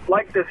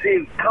like to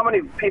see how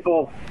many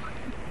people.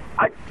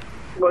 I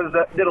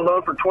did a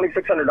loan for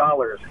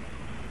 $2,600,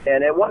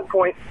 and at one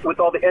point, with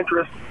all the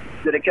interest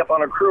that it kept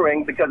on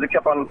accruing because it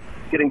kept on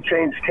getting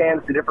changed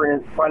hands to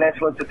different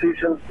financial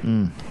institutions,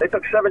 they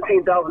took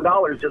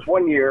 $17,000 just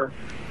 1 year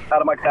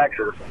out of my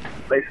taxes.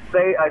 They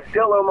say I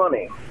still owe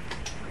money.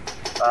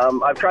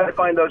 I've tried to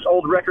find those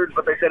old records,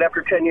 but they said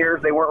after 10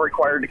 years they weren't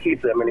required to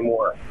keep them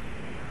anymore.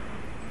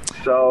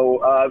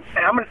 So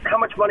how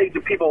much money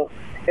do people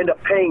end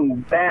up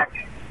paying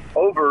back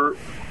over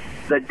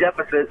the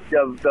deficit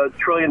of the $1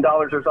 trillion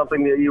or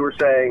something that you were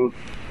saying?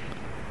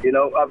 You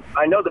know,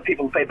 I know that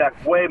people pay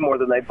back way more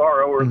than they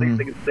borrow, or at least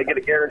they get a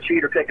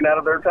guaranteed or taken out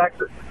of their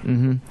taxes.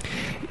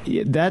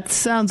 Yeah, that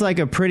sounds like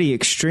a pretty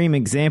extreme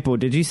example.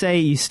 Did you say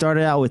you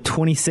started out with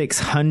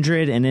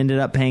 $2,600 and ended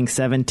up paying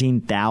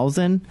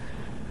 $17,000?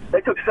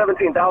 They took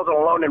 $17,000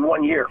 alone in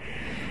 1 year.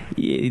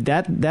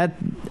 Yeah, that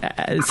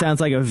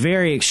sounds like a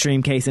very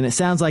extreme case, and it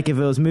sounds like if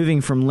it was moving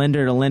from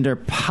lender to lender,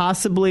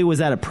 possibly was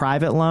that a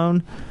private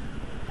loan?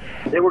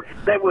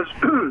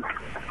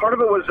 Part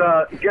of it was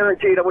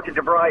guaranteed. I went to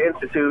DeVry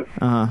Institute,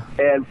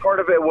 and part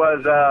of it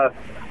was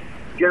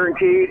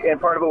guaranteed, and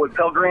part of it was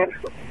Pell Grant.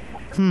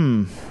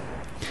 So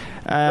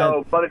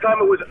by the time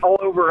it was all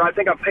over, I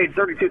think I paid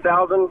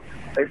 $32,000.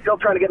 They're still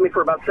trying to get me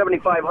for about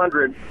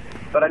 $7,500,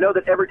 but I know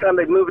that every time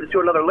they move it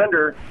to another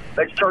lender,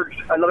 they charge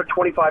another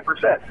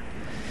 25%.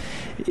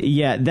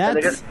 Yeah,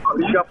 they just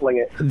shuffling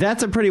it.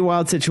 That's a pretty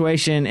wild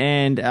situation,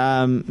 and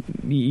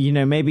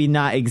maybe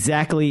not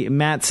exactly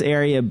Matt's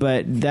area,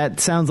 but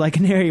that sounds like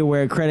an area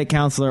where a credit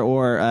counselor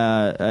or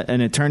an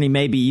attorney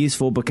may be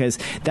useful, because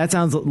that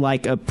sounds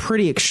like a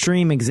pretty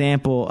extreme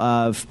example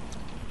of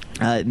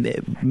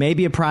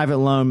maybe a private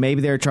loan.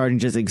 Maybe they're charging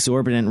just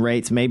exorbitant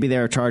rates. Maybe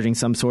they're charging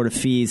some sort of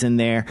fees in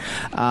there.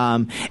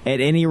 At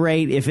any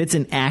rate, if it's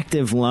an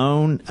active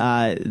loan,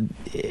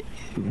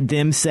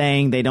 them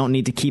saying they don't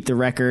need to keep the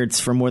records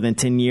for more than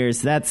 10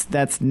 years,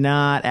 that's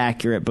not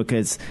accurate,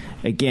 because,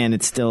 again,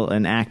 it's still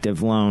an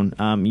active loan.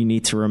 You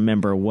need to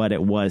remember what it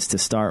was to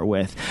start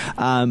with.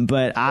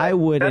 But I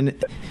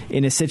would,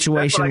 in a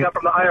situation... That's what I got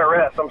from the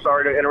IRS. I'm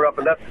sorry to interrupt,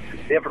 but that's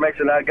the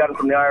information I got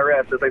from the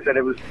IRS, that they said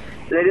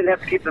they didn't have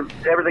to keep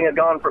everything had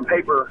gone from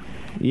paper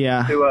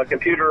to a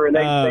computer, and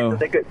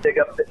they could dig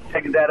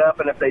that up,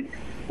 and if they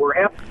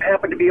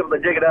happened to be able to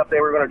dig it up, they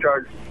were going to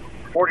charge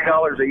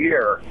 $40 a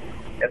year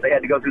if they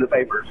had to go through the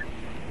papers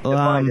to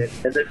find it.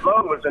 And this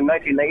loan was in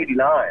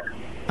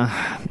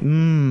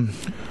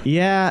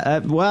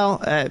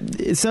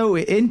 1989. So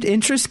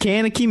interest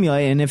can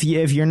accumulate, and if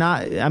you're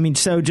not,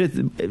 so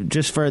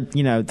just for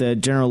the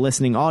general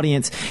listening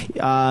audience,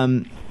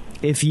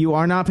 if you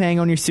are not paying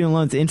on your student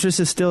loans, interest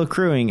is still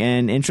accruing,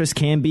 and interest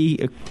can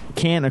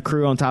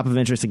accrue on top of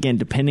interest, again,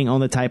 depending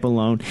on the type of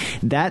loan.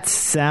 That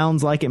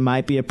sounds like it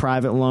might be a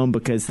private loan,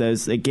 because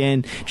those,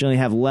 again, generally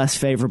have less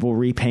favorable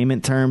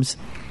repayment terms.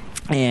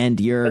 And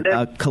you're when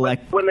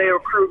they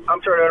accrue,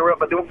 I'm sorry to interrupt,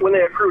 but when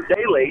they accrue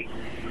daily,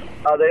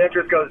 the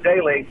interest goes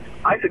daily.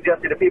 I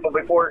suggested to people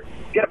before,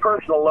 get a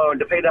personal loan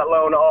to pay that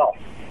loan off,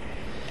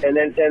 and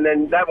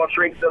then that will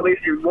shrink. At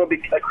least you won't be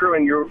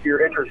accruing your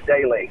interest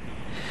daily,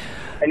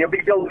 and you'll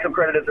be building some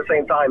credit at the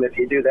same time if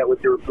you do that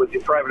with your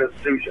private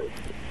institution.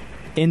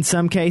 In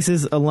some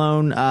cases, a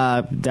loan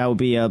that would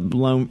be a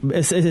loan,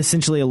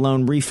 essentially a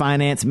loan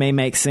refinance, may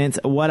make sense.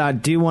 What I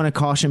do want to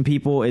caution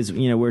people is,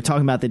 we were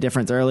talking about the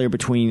difference earlier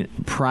between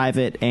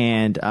private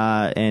and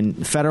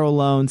federal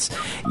loans.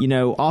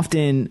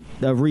 Often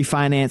the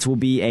refinance will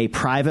be a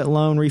private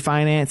loan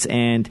refinance,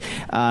 and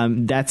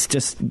that's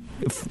just,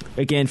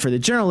 again, for the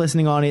general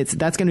listening audience,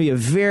 that's going to be a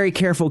very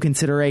careful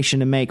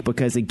consideration to make,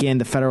 because, again,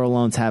 the federal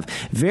loans have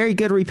very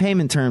good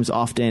repayment terms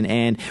often,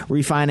 and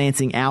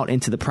refinancing out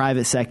into the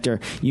private sector,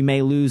 you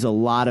may lose a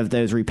lot of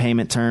those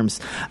repayment terms.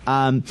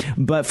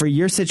 But for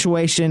your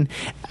situation,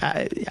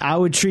 I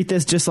would treat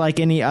this just like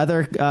any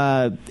other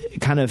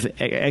kind of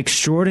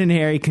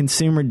extraordinary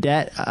consumer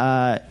debt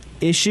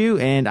issue,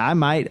 and I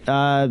might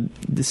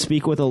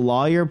speak with a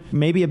lawyer,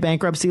 maybe a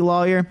bankruptcy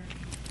lawyer.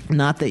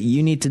 Not that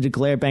you need to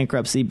declare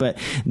bankruptcy, but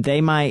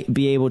they might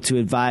be able to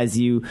advise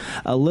you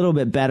a little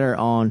bit better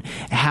on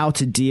how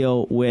to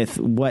deal with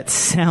what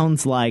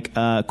sounds like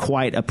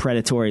quite a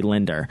predatory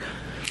lender.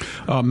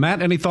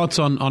 Matt, any thoughts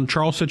on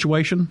Charles'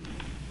 situation?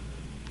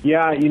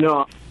 Yeah,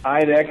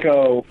 I'd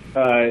echo.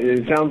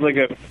 It sounds like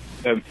a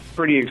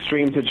pretty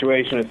extreme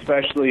situation,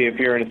 especially if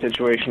you're in a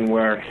situation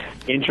where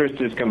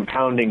interest is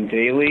compounding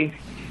daily.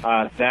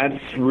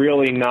 That's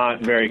really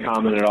not very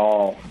common at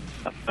all.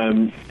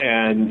 And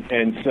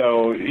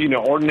so,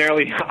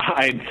 ordinarily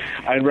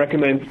I'd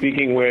recommend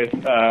speaking with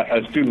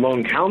a student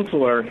loan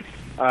counselor.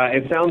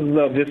 It sounds as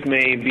though this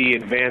may be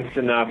advanced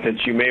enough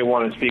that you may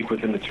want to speak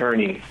with an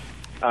attorney.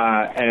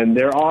 And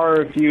there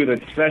are a few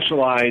that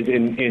specialize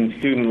in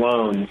student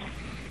loans.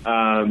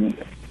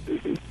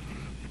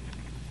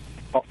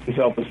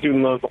 Yourself a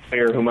student loan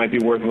lawyer who might be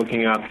worth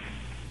looking up,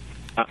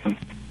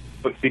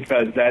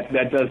 because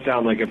that does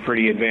sound like a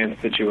pretty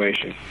advanced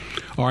situation.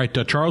 All right,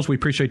 Charles, we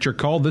appreciate your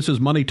call. This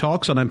is Money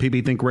Talks on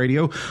MPB Think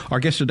Radio.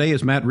 Our guest today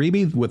is Matt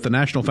Reeby with the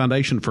National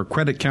Foundation for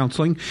Credit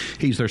Counseling.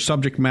 He's their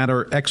subject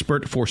matter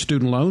expert for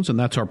student loans, and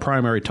that's our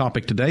primary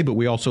topic today. But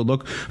we also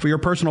look for your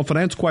personal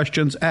finance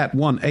questions at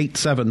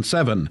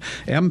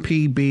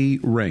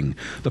 1-877-MPB-RING.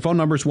 The phone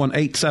number is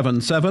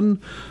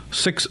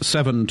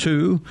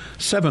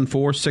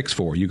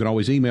 1-877-672-7464. You can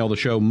always email the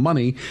show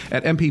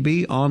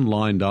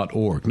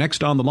money@mpbonline.org.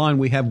 Next on the line,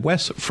 we have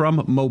Wes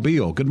from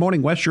Mobile. Good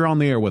morning, Wes. You're on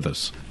the air with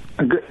us.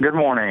 Good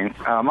morning.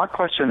 My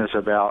question is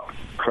about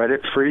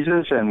credit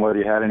freezes and whether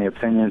you had any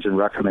opinions and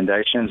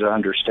recommendations. I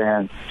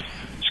understand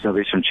there's going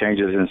to be some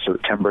changes in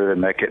September that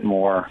make it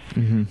more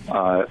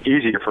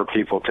easier for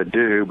people to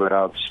do, but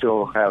I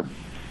still have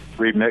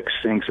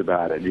remixed things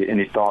about it.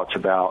 Any thoughts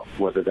about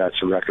whether that's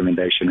a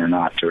recommendation or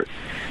not for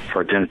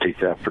identity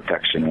theft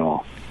protection at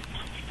all?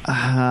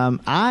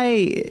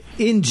 I,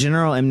 in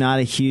general, am not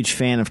a huge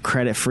fan of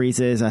credit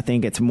freezes. I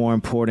think it's more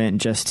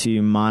important just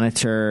to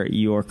monitor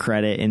your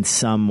credit in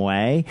some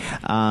way.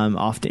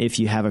 Often, if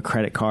you have a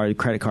credit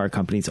card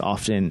companies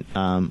often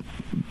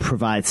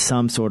provide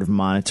some sort of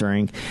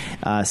monitoring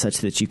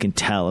such that you can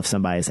tell if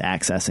somebody is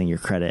accessing your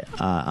credit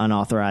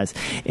unauthorized.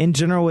 In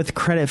general, with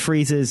credit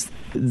freezes,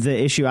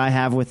 the issue I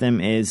have with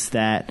them is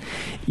that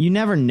you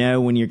never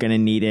know when you're going to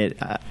need it.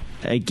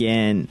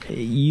 Again,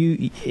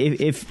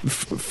 if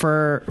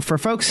for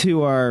folks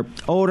who are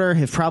older,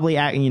 have probably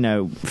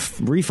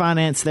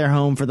refinanced their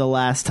home for the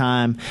last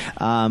time,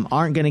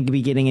 aren't going to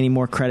be getting any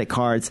more credit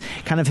cards,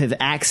 kind of have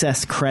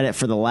accessed credit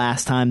for the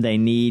last time they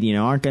need,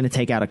 aren't going to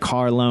take out a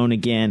car loan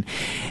again,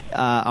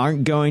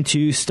 aren't going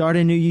to start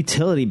a new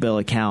utility bill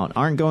account,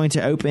 aren't going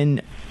to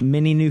open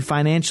many new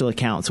financial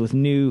accounts with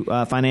new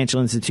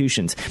financial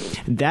institutions.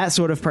 That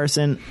sort of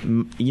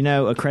person,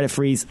 a credit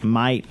freeze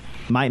might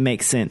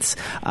make sense.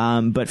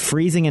 But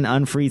freezing and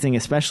unfreezing,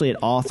 especially at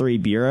all three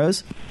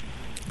bureaus,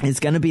 it's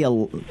going to be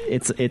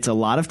it's a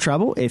lot of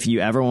trouble if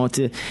you ever want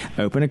to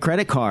open a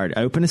credit card,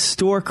 open a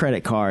store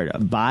credit card,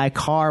 buy a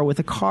car with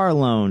a car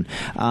loan,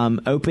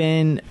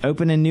 open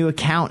a new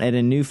account at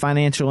a new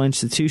financial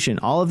institution.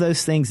 All of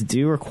those things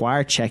do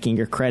require checking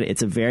your credit.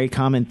 It's a very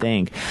common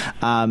thing.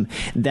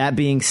 That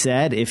being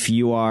said, if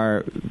you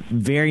are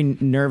very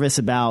nervous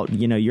about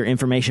your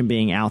information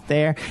being out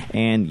there,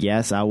 and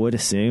yes, I would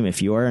assume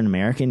if you are an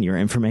American, your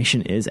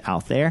information is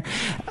out there.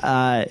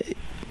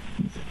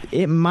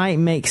 It might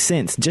make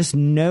sense. Just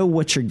know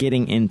what you're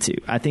getting into.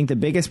 I think the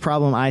biggest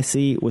problem I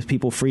see with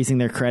people freezing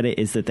their credit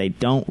is that they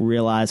don't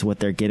realize what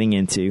they're getting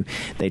into.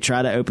 They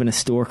try to open a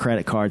store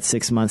credit card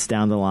 6 months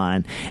down the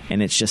line,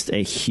 and it's just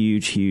a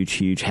huge, huge,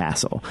 huge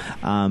hassle.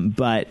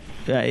 But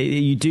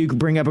you do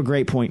bring up a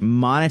great point.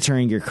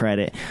 Monitoring your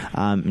credit,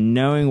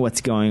 knowing what's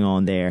going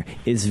on there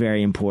is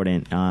very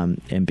important,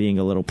 and being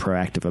a little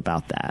proactive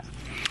about that.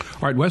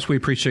 All right, Wes, we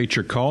appreciate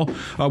your call.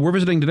 We're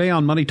visiting today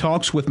on Money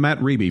Talks with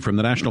Matt Reeby from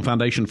the National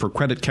Foundation for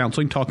Credit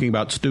Counseling, talking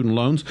about student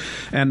loans.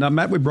 And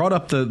Matt, we brought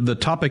up the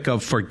topic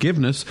of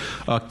forgiveness.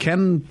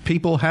 Can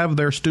people have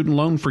their student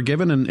loan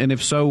forgiven? And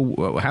if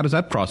so, how does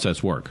that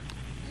process work?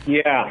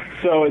 Yeah,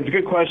 so it's a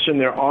good question.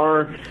 There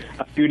are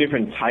a few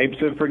different types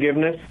of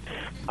forgiveness.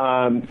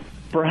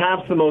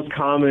 Perhaps the most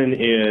common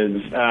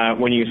is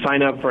when you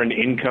sign up for an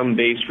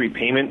income-based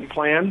repayment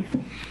plan.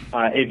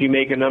 If you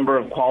make a number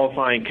of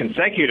qualifying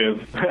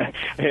consecutive,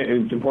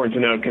 it's important to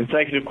note,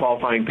 consecutive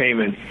qualifying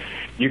payments,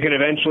 you can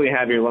eventually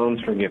have your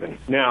loans forgiven.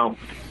 Now,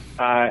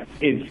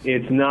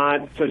 it's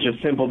not such a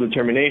simple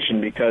determination,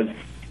 because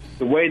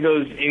the way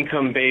those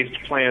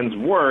income-based plans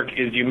work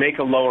is you make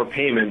a lower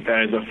payment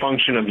that is a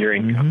function of your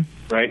income,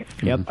 right?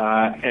 Yep.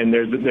 And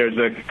there's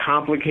a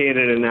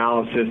complicated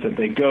analysis that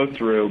they go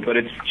through, but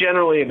it's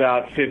generally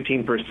about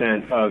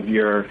 15% of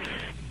your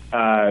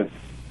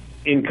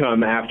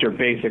income after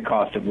basic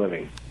cost of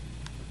living.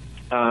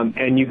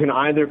 And you can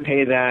either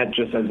pay that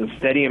just as a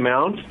steady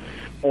amount,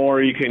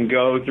 or you can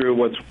go through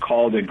what's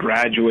called a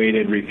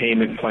graduated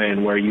repayment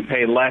plan, where you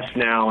pay less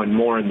now and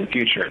more in the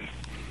future.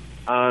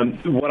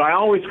 What I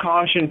always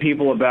caution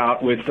people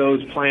about with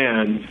those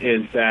plans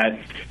is that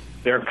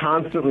they're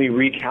constantly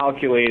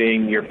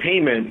recalculating your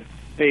payment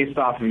based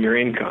off of your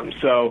income.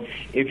 So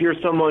if you're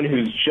someone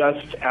who's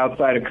just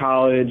outside of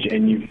college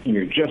and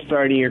you're just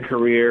starting your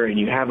career and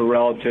you have a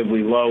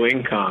relatively low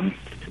income,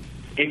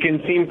 it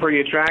can seem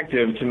pretty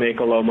attractive to make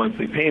a low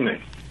monthly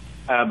payment.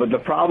 But the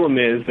problem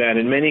is that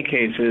in many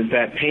cases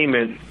that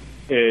payment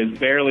is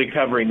barely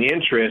covering the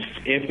interest,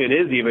 if it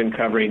is even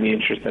covering the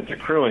interest that's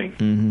accruing.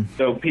 Mm-hmm.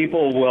 So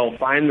people will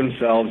find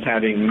themselves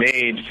having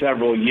made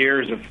several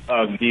years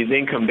of these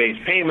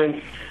income-based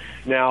payments,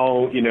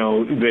 Now,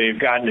 they've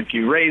gotten a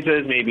few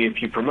raises, maybe a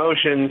few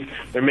promotions,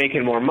 they're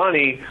making more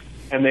money,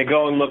 and they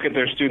go and look at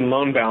their student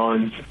loan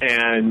balance,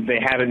 and they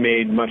haven't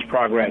made much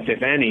progress,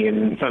 if any, and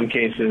in some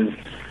cases,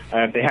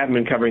 if they haven't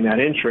been covering that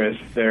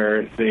interest,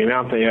 the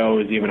amount they owe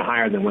is even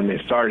higher than when they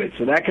started.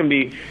 So that can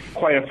be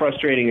quite a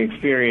frustrating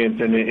experience,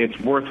 and it's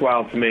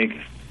worthwhile to make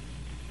a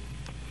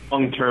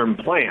long-term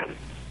plan.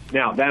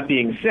 Now, that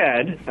being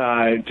said,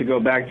 to go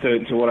back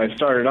to what I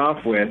started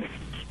off with,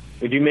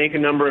 if you make a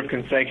number of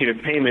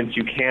consecutive payments,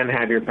 you can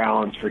have your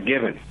balance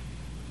forgiven.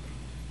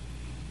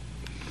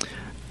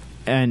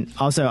 And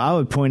also, I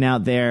would point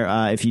out there,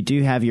 if you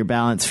do have your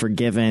balance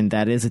forgiven,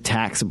 that is a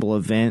taxable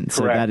event,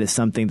 so Correct. that is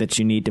something that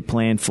you need to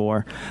plan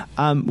for.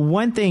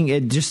 One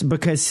thing, just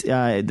because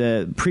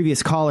the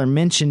previous caller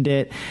mentioned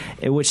it,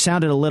 which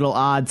sounded a little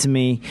odd to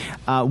me,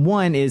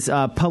 one is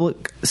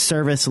public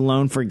service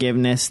loan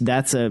forgiveness.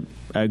 That's a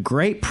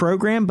great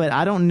program, but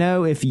I don't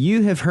know if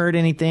you have heard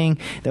anything.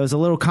 There was a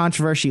little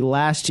controversy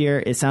last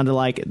year. It sounded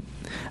like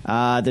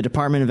the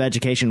Department of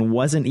Education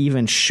wasn't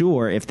even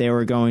sure if they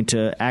were going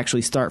to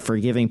actually start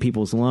forgiving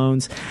people's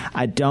loans.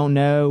 I don't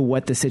know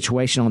what the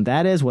situation on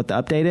that is, what the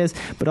update is,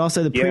 but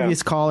also the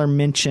previous caller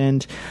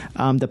mentioned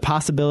the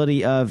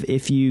possibility of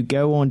if you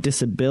go on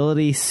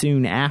disability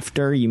soon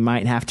after, you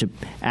might have to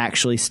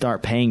actually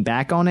start paying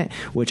back on it,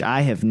 which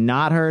I have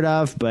not heard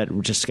of, but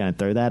we're just going to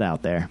throw that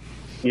out there.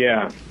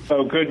 Yeah.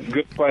 So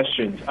good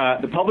questions.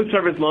 The public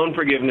service loan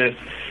forgiveness,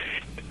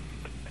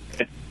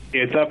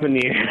 it's up in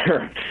the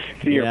air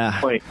to your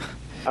point.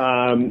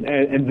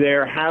 And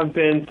there have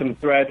been some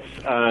threats.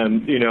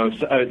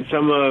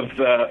 Some of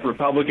the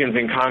Republicans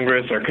in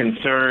Congress are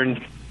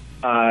concerned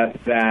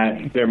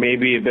that there may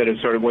be a bit of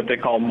sort of what they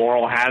call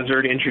moral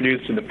hazard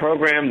introduced to the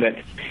program, that,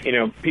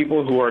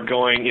 people who are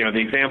going, the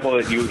example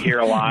that you hear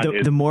a lot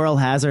is the moral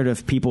hazard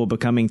of people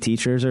becoming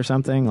teachers or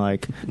something,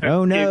 like,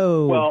 oh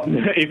no.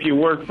 If you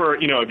work for,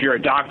 if you're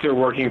a doctor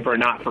working for a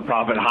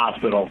not-for-profit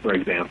hospital, for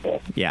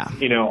example, do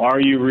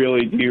you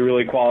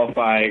really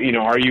qualify,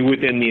 are you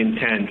within the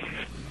intent,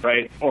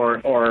 right?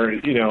 Or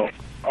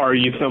are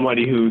you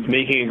somebody who's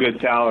making a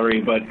good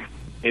salary but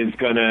is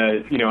going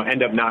to,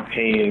 end up not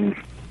paying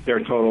their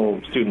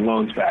total student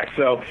loans back?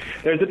 So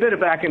there's a bit of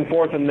back and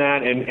forth on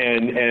that,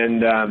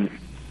 and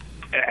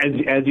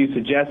as you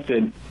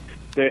suggested,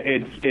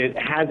 it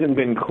hasn't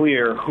been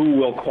clear who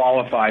will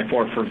qualify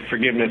for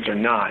forgiveness or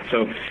not.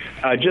 So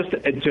just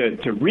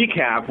to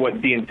recap,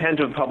 what the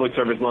intent of public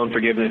service loan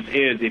forgiveness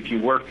is: if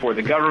you work for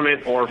the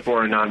government or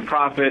for a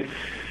nonprofit,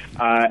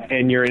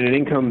 and you're in an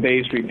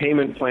income-based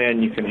repayment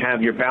plan, you can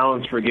have your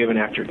balance forgiven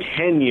after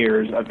 10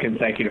 years of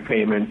consecutive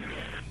payments.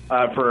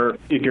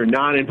 If you're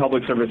not in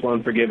public service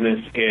loan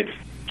forgiveness, it's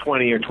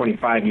 20 or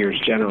 25 years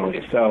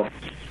generally. So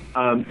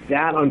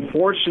that,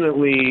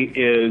 unfortunately,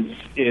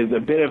 is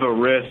a bit of a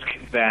risk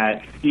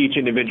that each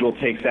individual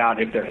takes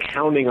out if they're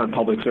counting on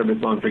public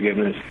service loan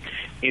forgiveness.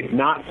 It's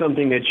not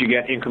something that you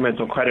get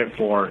incremental credit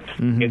for.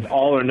 Mm-hmm. It's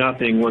all or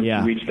nothing once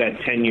you reach that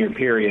 10-year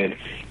period.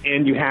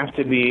 And you have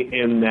to be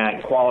in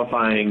that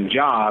qualifying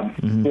job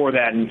for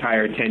that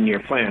entire 10-year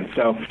plan.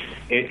 So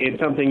it's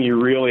something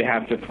you really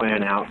have to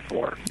plan out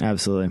for.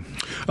 Absolutely.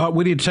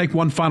 We need to take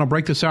one final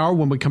break this hour.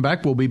 When we come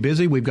back, we'll be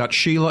busy. We've got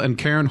Sheila and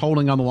Karen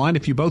holding on the line.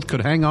 If you both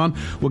could hang on,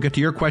 we'll get to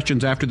your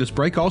questions after this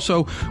break.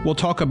 Also, we'll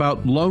talk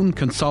about loan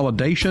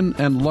consolidation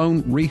and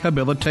loan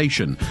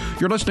rehabilitation.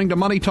 You're listening to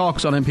Money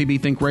Talks on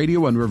MPB Think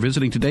Radio, and we're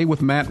visiting today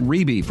with Matt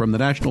Reeby from the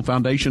National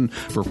Foundation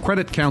for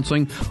Credit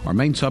Counseling. Our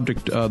main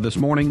subject this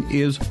morning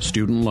is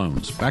student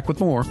loans. Back with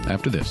more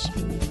after this.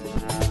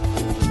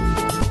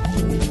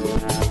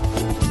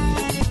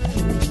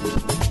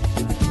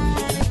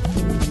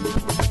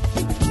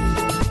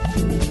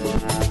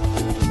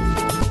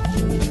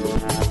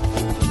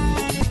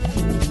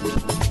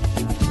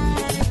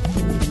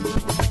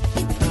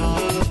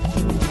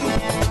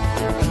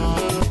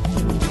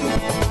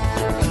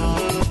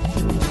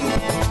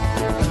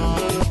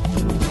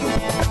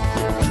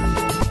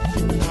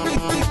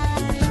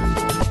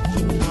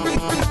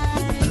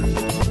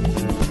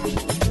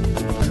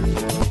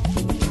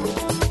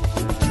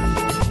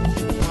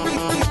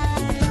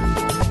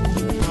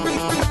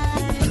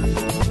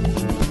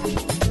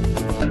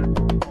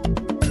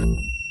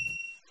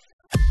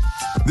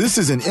 This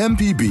is an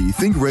MPB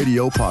Think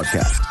Radio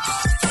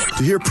podcast.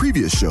 To hear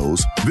previous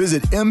shows,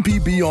 visit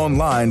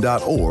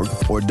mpbonline.org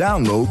or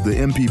download the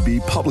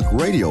MPB Public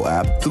Radio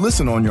app to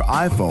listen on your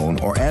iPhone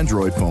or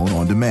Android phone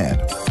on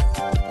demand.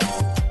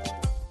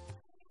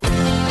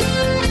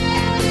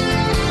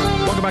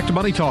 Back to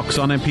Money Talks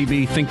on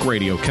MPB Think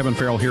Radio. Kevin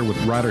Farrell here with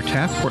Ryder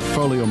Taft,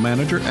 Portfolio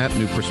Manager at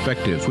New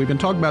Perspectives. We've been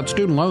talking about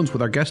student loans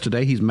with our guest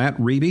today. He's Matt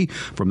Reeby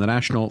from the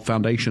National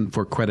Foundation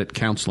for Credit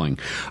Counseling.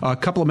 A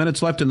couple of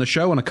minutes left in the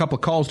show and a couple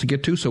of calls to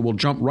get to, so we'll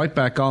jump right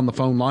back on the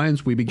phone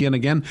lines. We begin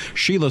again.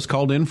 Sheila's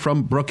called in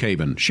from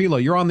Brookhaven.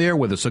 Sheila, you're on the air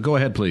with us, so go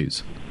ahead,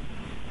 please.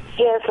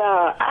 Yes,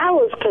 I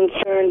was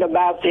concerned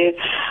about this.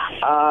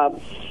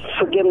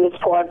 forgiveness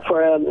part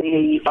for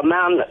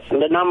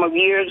the number of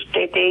years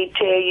that they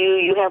tell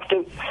you have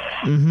to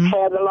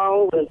have the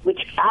loan,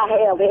 which I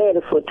have had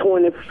it for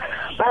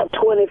about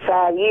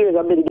 25 years.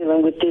 I've been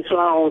dealing with this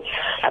loan.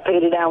 I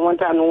paid it down one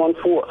time to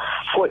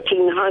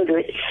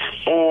 $1,400,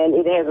 and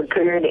it has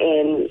occurred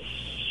in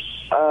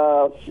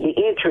the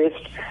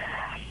interest.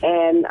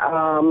 And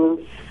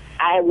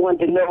I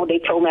wanted to know, they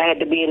told me I had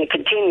to be in a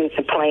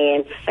contingency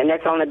plan, and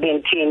that's only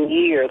been 10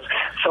 years.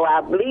 So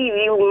I believe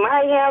you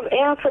might have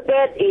answered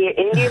that,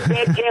 and is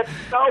that just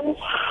so?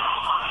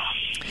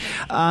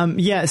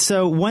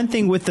 So one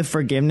thing with the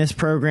forgiveness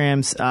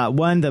programs,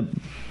 the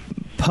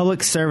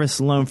Public Service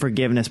Loan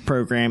Forgiveness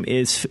Program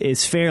is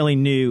fairly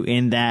new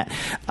in that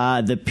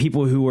the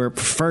people who were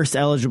first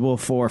eligible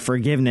for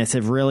forgiveness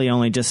have really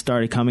only just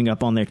started coming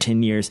up on their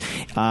 10 years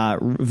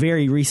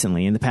very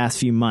recently, in the past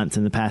few months,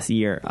 in the past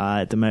year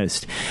at the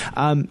most.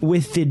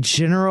 With the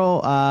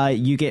general,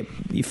 you get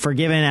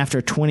forgiven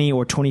after 20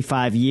 or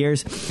 25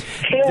 years.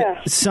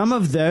 Yeah. Some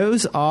of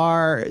those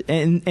are,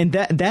 and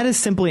that is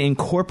simply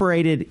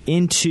incorporated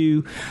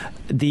into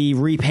the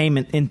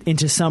repayment,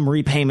 into some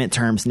repayment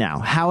terms now.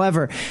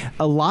 However,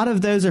 a lot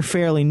of those are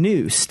fairly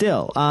new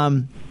still.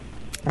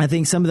 I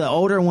think some of the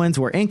older ones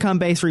were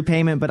income-based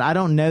repayment, but I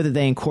don't know that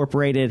they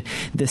incorporated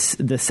the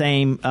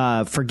same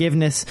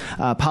forgiveness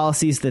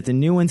policies that the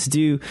new ones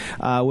do,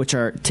 which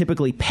are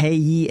typically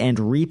payee and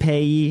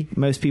repayee.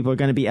 Most people are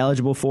going to be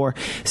eligible for.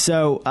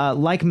 So,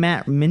 like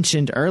Matt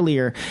mentioned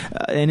earlier,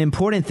 an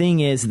important thing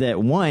is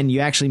that, one,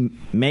 you actually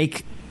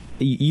make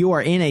you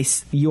are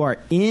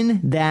in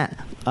that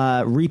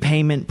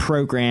repayment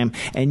program,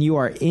 and you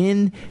are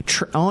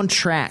on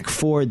track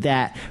for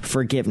that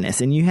forgiveness,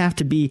 and you have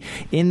to be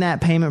in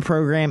that payment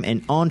program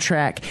and on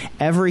track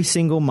every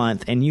single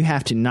month, and you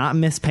have to not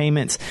miss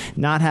payments,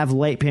 not have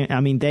late payment. I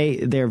mean,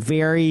 they're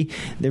very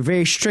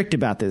strict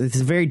about this.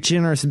 It's a very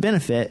generous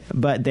benefit,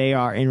 but they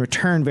are in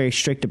return very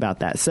strict about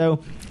that.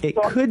 So it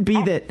could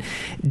be that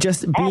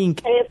just being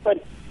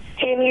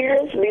 10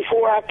 years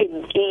before I could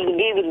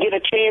even get a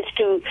chance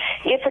to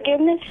get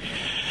forgiveness?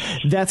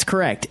 That's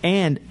correct.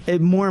 And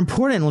more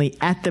importantly,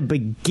 at the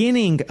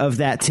beginning of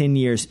that 10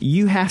 years,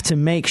 you have to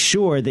make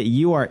sure that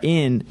you are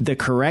in the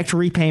correct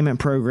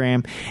repayment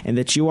program and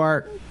that you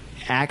are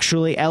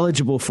actually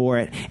eligible for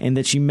it, and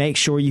that you make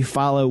sure you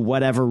follow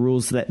whatever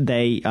rules that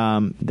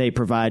they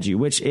provide you,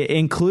 which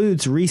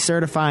includes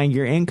recertifying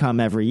your income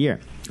every year.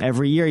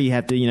 Every year you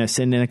have to,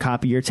 send in a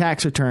copy of your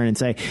tax return and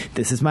say,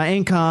 this is my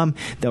income.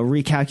 They'll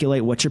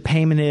recalculate what your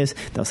payment is.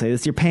 They'll say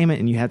this is your payment,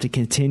 and you have to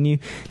continue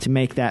to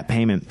make that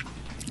payment.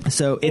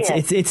 So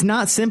it's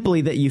not simply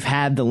that you've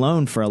had the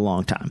loan for a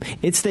long time.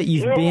 It's that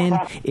you've been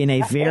in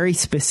a very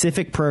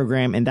specific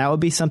program, and that would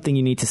be something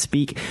you need to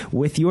speak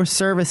with your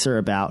servicer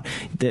about,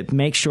 that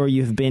make sure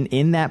you've been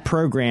in that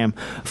program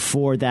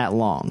for that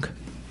long.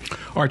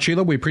 All right,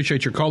 Sheila, we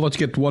appreciate your call. Let's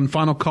get one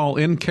final call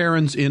in.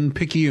 Karen's in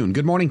Picayune.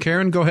 Good morning,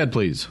 Karen. Go ahead,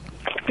 please.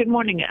 Good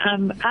morning.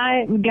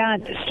 I got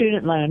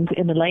student loans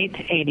in the late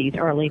 80s,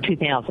 early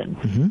 2000s.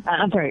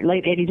 Mm-hmm.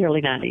 Late 80s,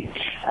 early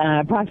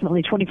 90s.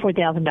 Approximately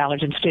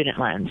 $24,000 in student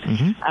loans.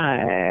 Mm-hmm.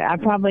 I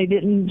probably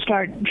didn't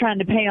start trying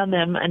to pay on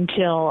them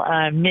until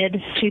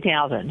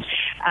mid-2000s.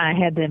 I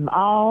had them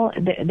all.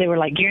 They were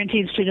like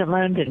guaranteed student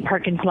loans and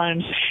Perkins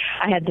loans.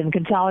 I had them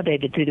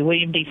consolidated through the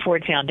William D.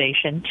 Ford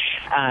Foundation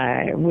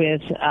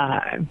with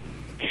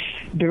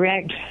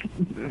direct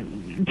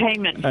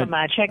payment from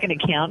my checking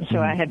account, so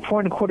I had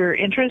 4.25%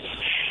 interest,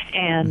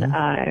 and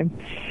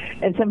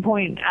at some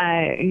point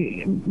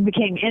I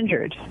became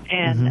injured,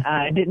 and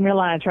I didn't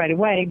realize right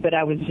away, but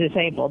I was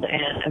disabled,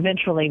 and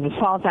eventually was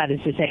qualified as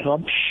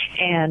disabled,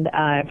 and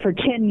for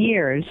 10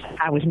 years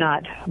I was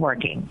not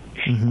working,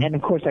 and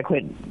of course I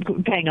quit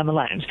paying on the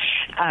loans.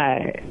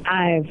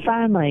 I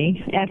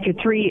finally, after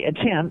 3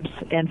 attempts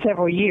and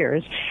several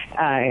years,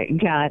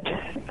 got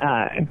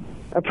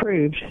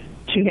approved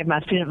to have my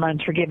student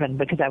loans forgiven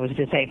because I was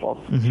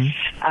disabled.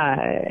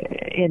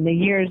 In the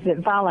years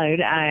that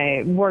followed,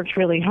 I worked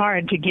really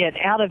hard to get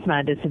out of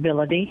my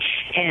disability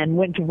and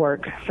went to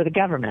work for the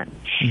government.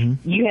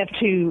 You have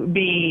to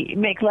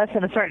make less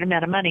than a certain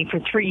amount of money for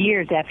 3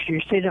 years after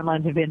your student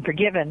loans have been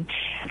forgiven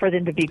for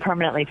them to be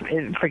permanently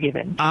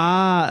forgiven.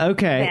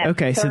 Okay.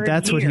 Okay, so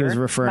that's what he was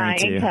referring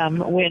to. My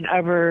income went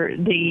over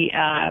the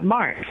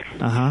mark.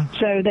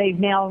 So they've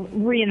now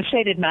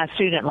reinstated my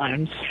student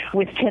loans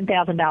with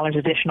 $10,000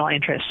 additional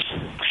interest.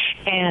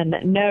 And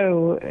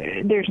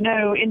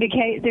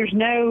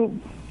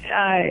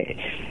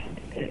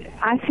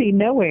I see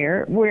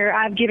nowhere where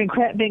I've been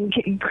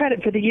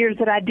credit for the years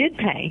that I did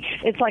pay.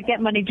 It's like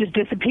that money just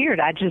disappeared.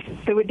 I just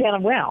threw it down a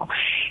well.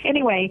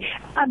 Anyway,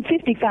 I'm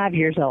 55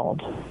 years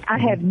old. I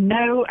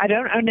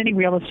don't own any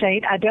real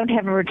estate. I don't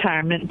have a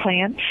retirement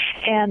plan.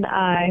 and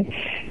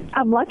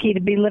I'm lucky to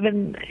be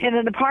living in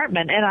an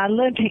apartment, and I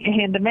live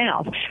hand to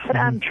mouth. But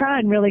I'm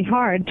trying really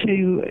hard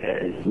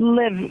to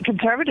live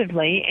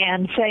conservatively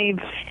and save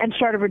and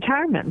start a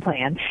retirement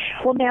plan.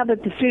 Well, now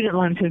that the student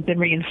loans have been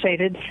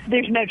reinstated,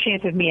 there's no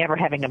chance of me ever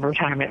having a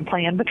retirement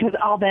plan because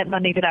all that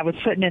money that I was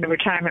putting in a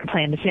retirement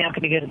plan is now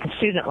going to go to the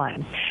student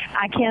loans.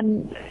 I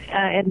can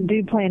and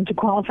do plan to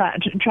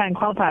try and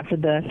qualify for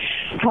the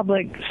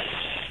public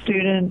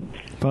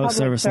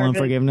service loan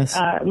forgiveness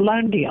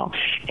loan deal,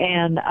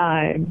 and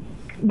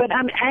but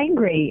I'm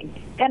angry,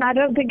 and I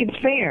don't think it's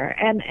fair.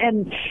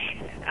 And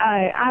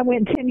I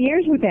went 10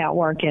 years without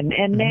working,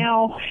 and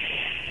now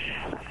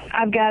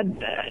I've got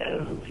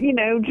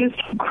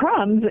just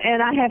crumbs,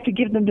 and I have to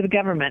give them to the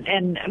government.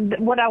 And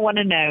what I want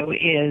to know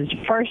is,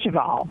 first of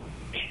all,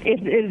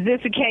 is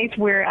this a case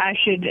where I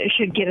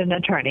should get an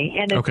attorney?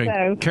 And if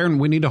so, Karen,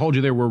 we need to hold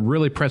you there. We're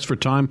really pressed for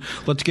time.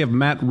 Let's give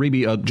Matt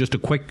Reby just a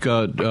quick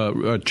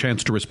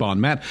chance to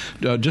respond. Matt,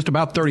 just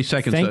about 30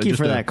 seconds. Thank you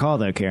for that call,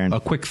 though, Karen. A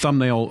quick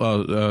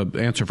thumbnail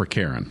answer for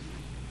Karen.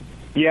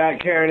 Yeah,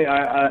 Karen,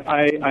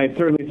 I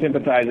certainly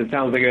sympathize. It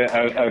sounds like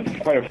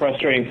quite a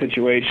frustrating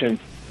situation.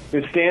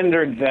 The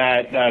standard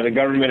that the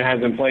government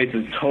has in place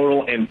is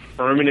total and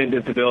permanent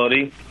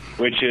disability,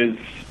 which is,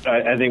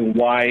 I think,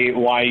 why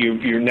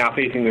you're now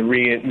facing the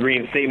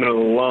reinstatement of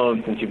the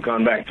loan since you've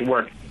gone back to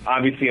work.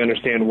 Obviously,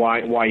 understand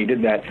why you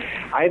did that.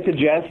 I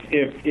suggest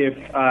if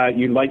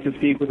you'd like to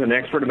speak with an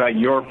expert about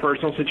your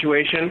personal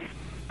situation,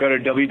 go to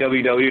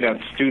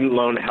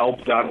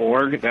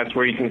www.studentloanhelp.org. That's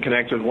where you can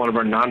connect with one of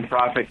our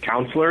nonprofit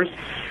counselors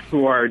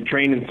who are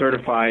trained and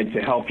certified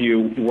to help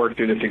you work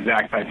through this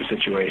exact type of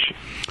situation.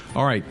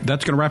 All right,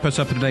 that's going to wrap us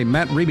up today.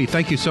 Matt Reby,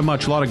 thank you so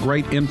much. A lot of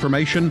great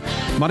information.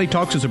 Money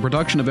Talks is a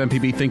production of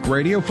MPB Think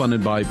Radio,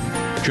 funded by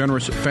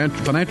generous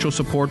financial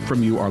support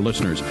from you, our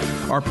listeners.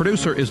 Our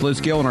producer is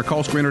Liz Gill, and our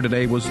call screener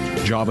today was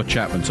Java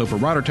Chapman. So for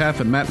Ryder Taff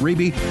and Matt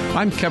Reby,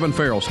 I'm Kevin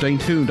Farrell. Stay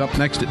tuned. Up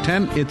next at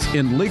 10, it's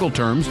In Legal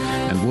Terms,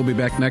 and we'll be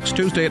back next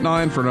Tuesday at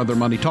 9 for another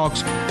Money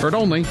Talks, heard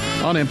only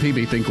on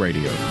MPB Think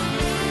Radio.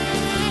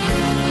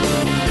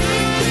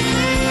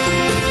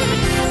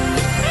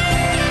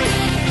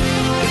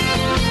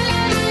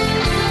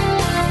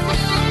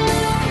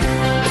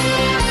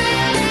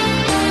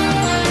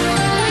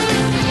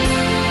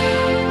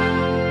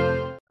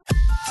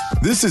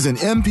 This is an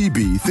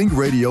MPB Think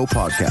Radio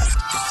podcast.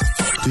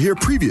 To hear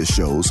previous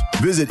shows,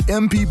 visit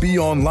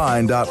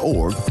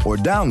mpbonline.org or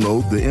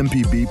download the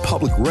MPB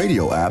Public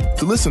Radio app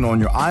to listen on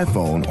your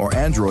iPhone or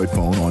Android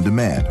phone on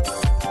demand.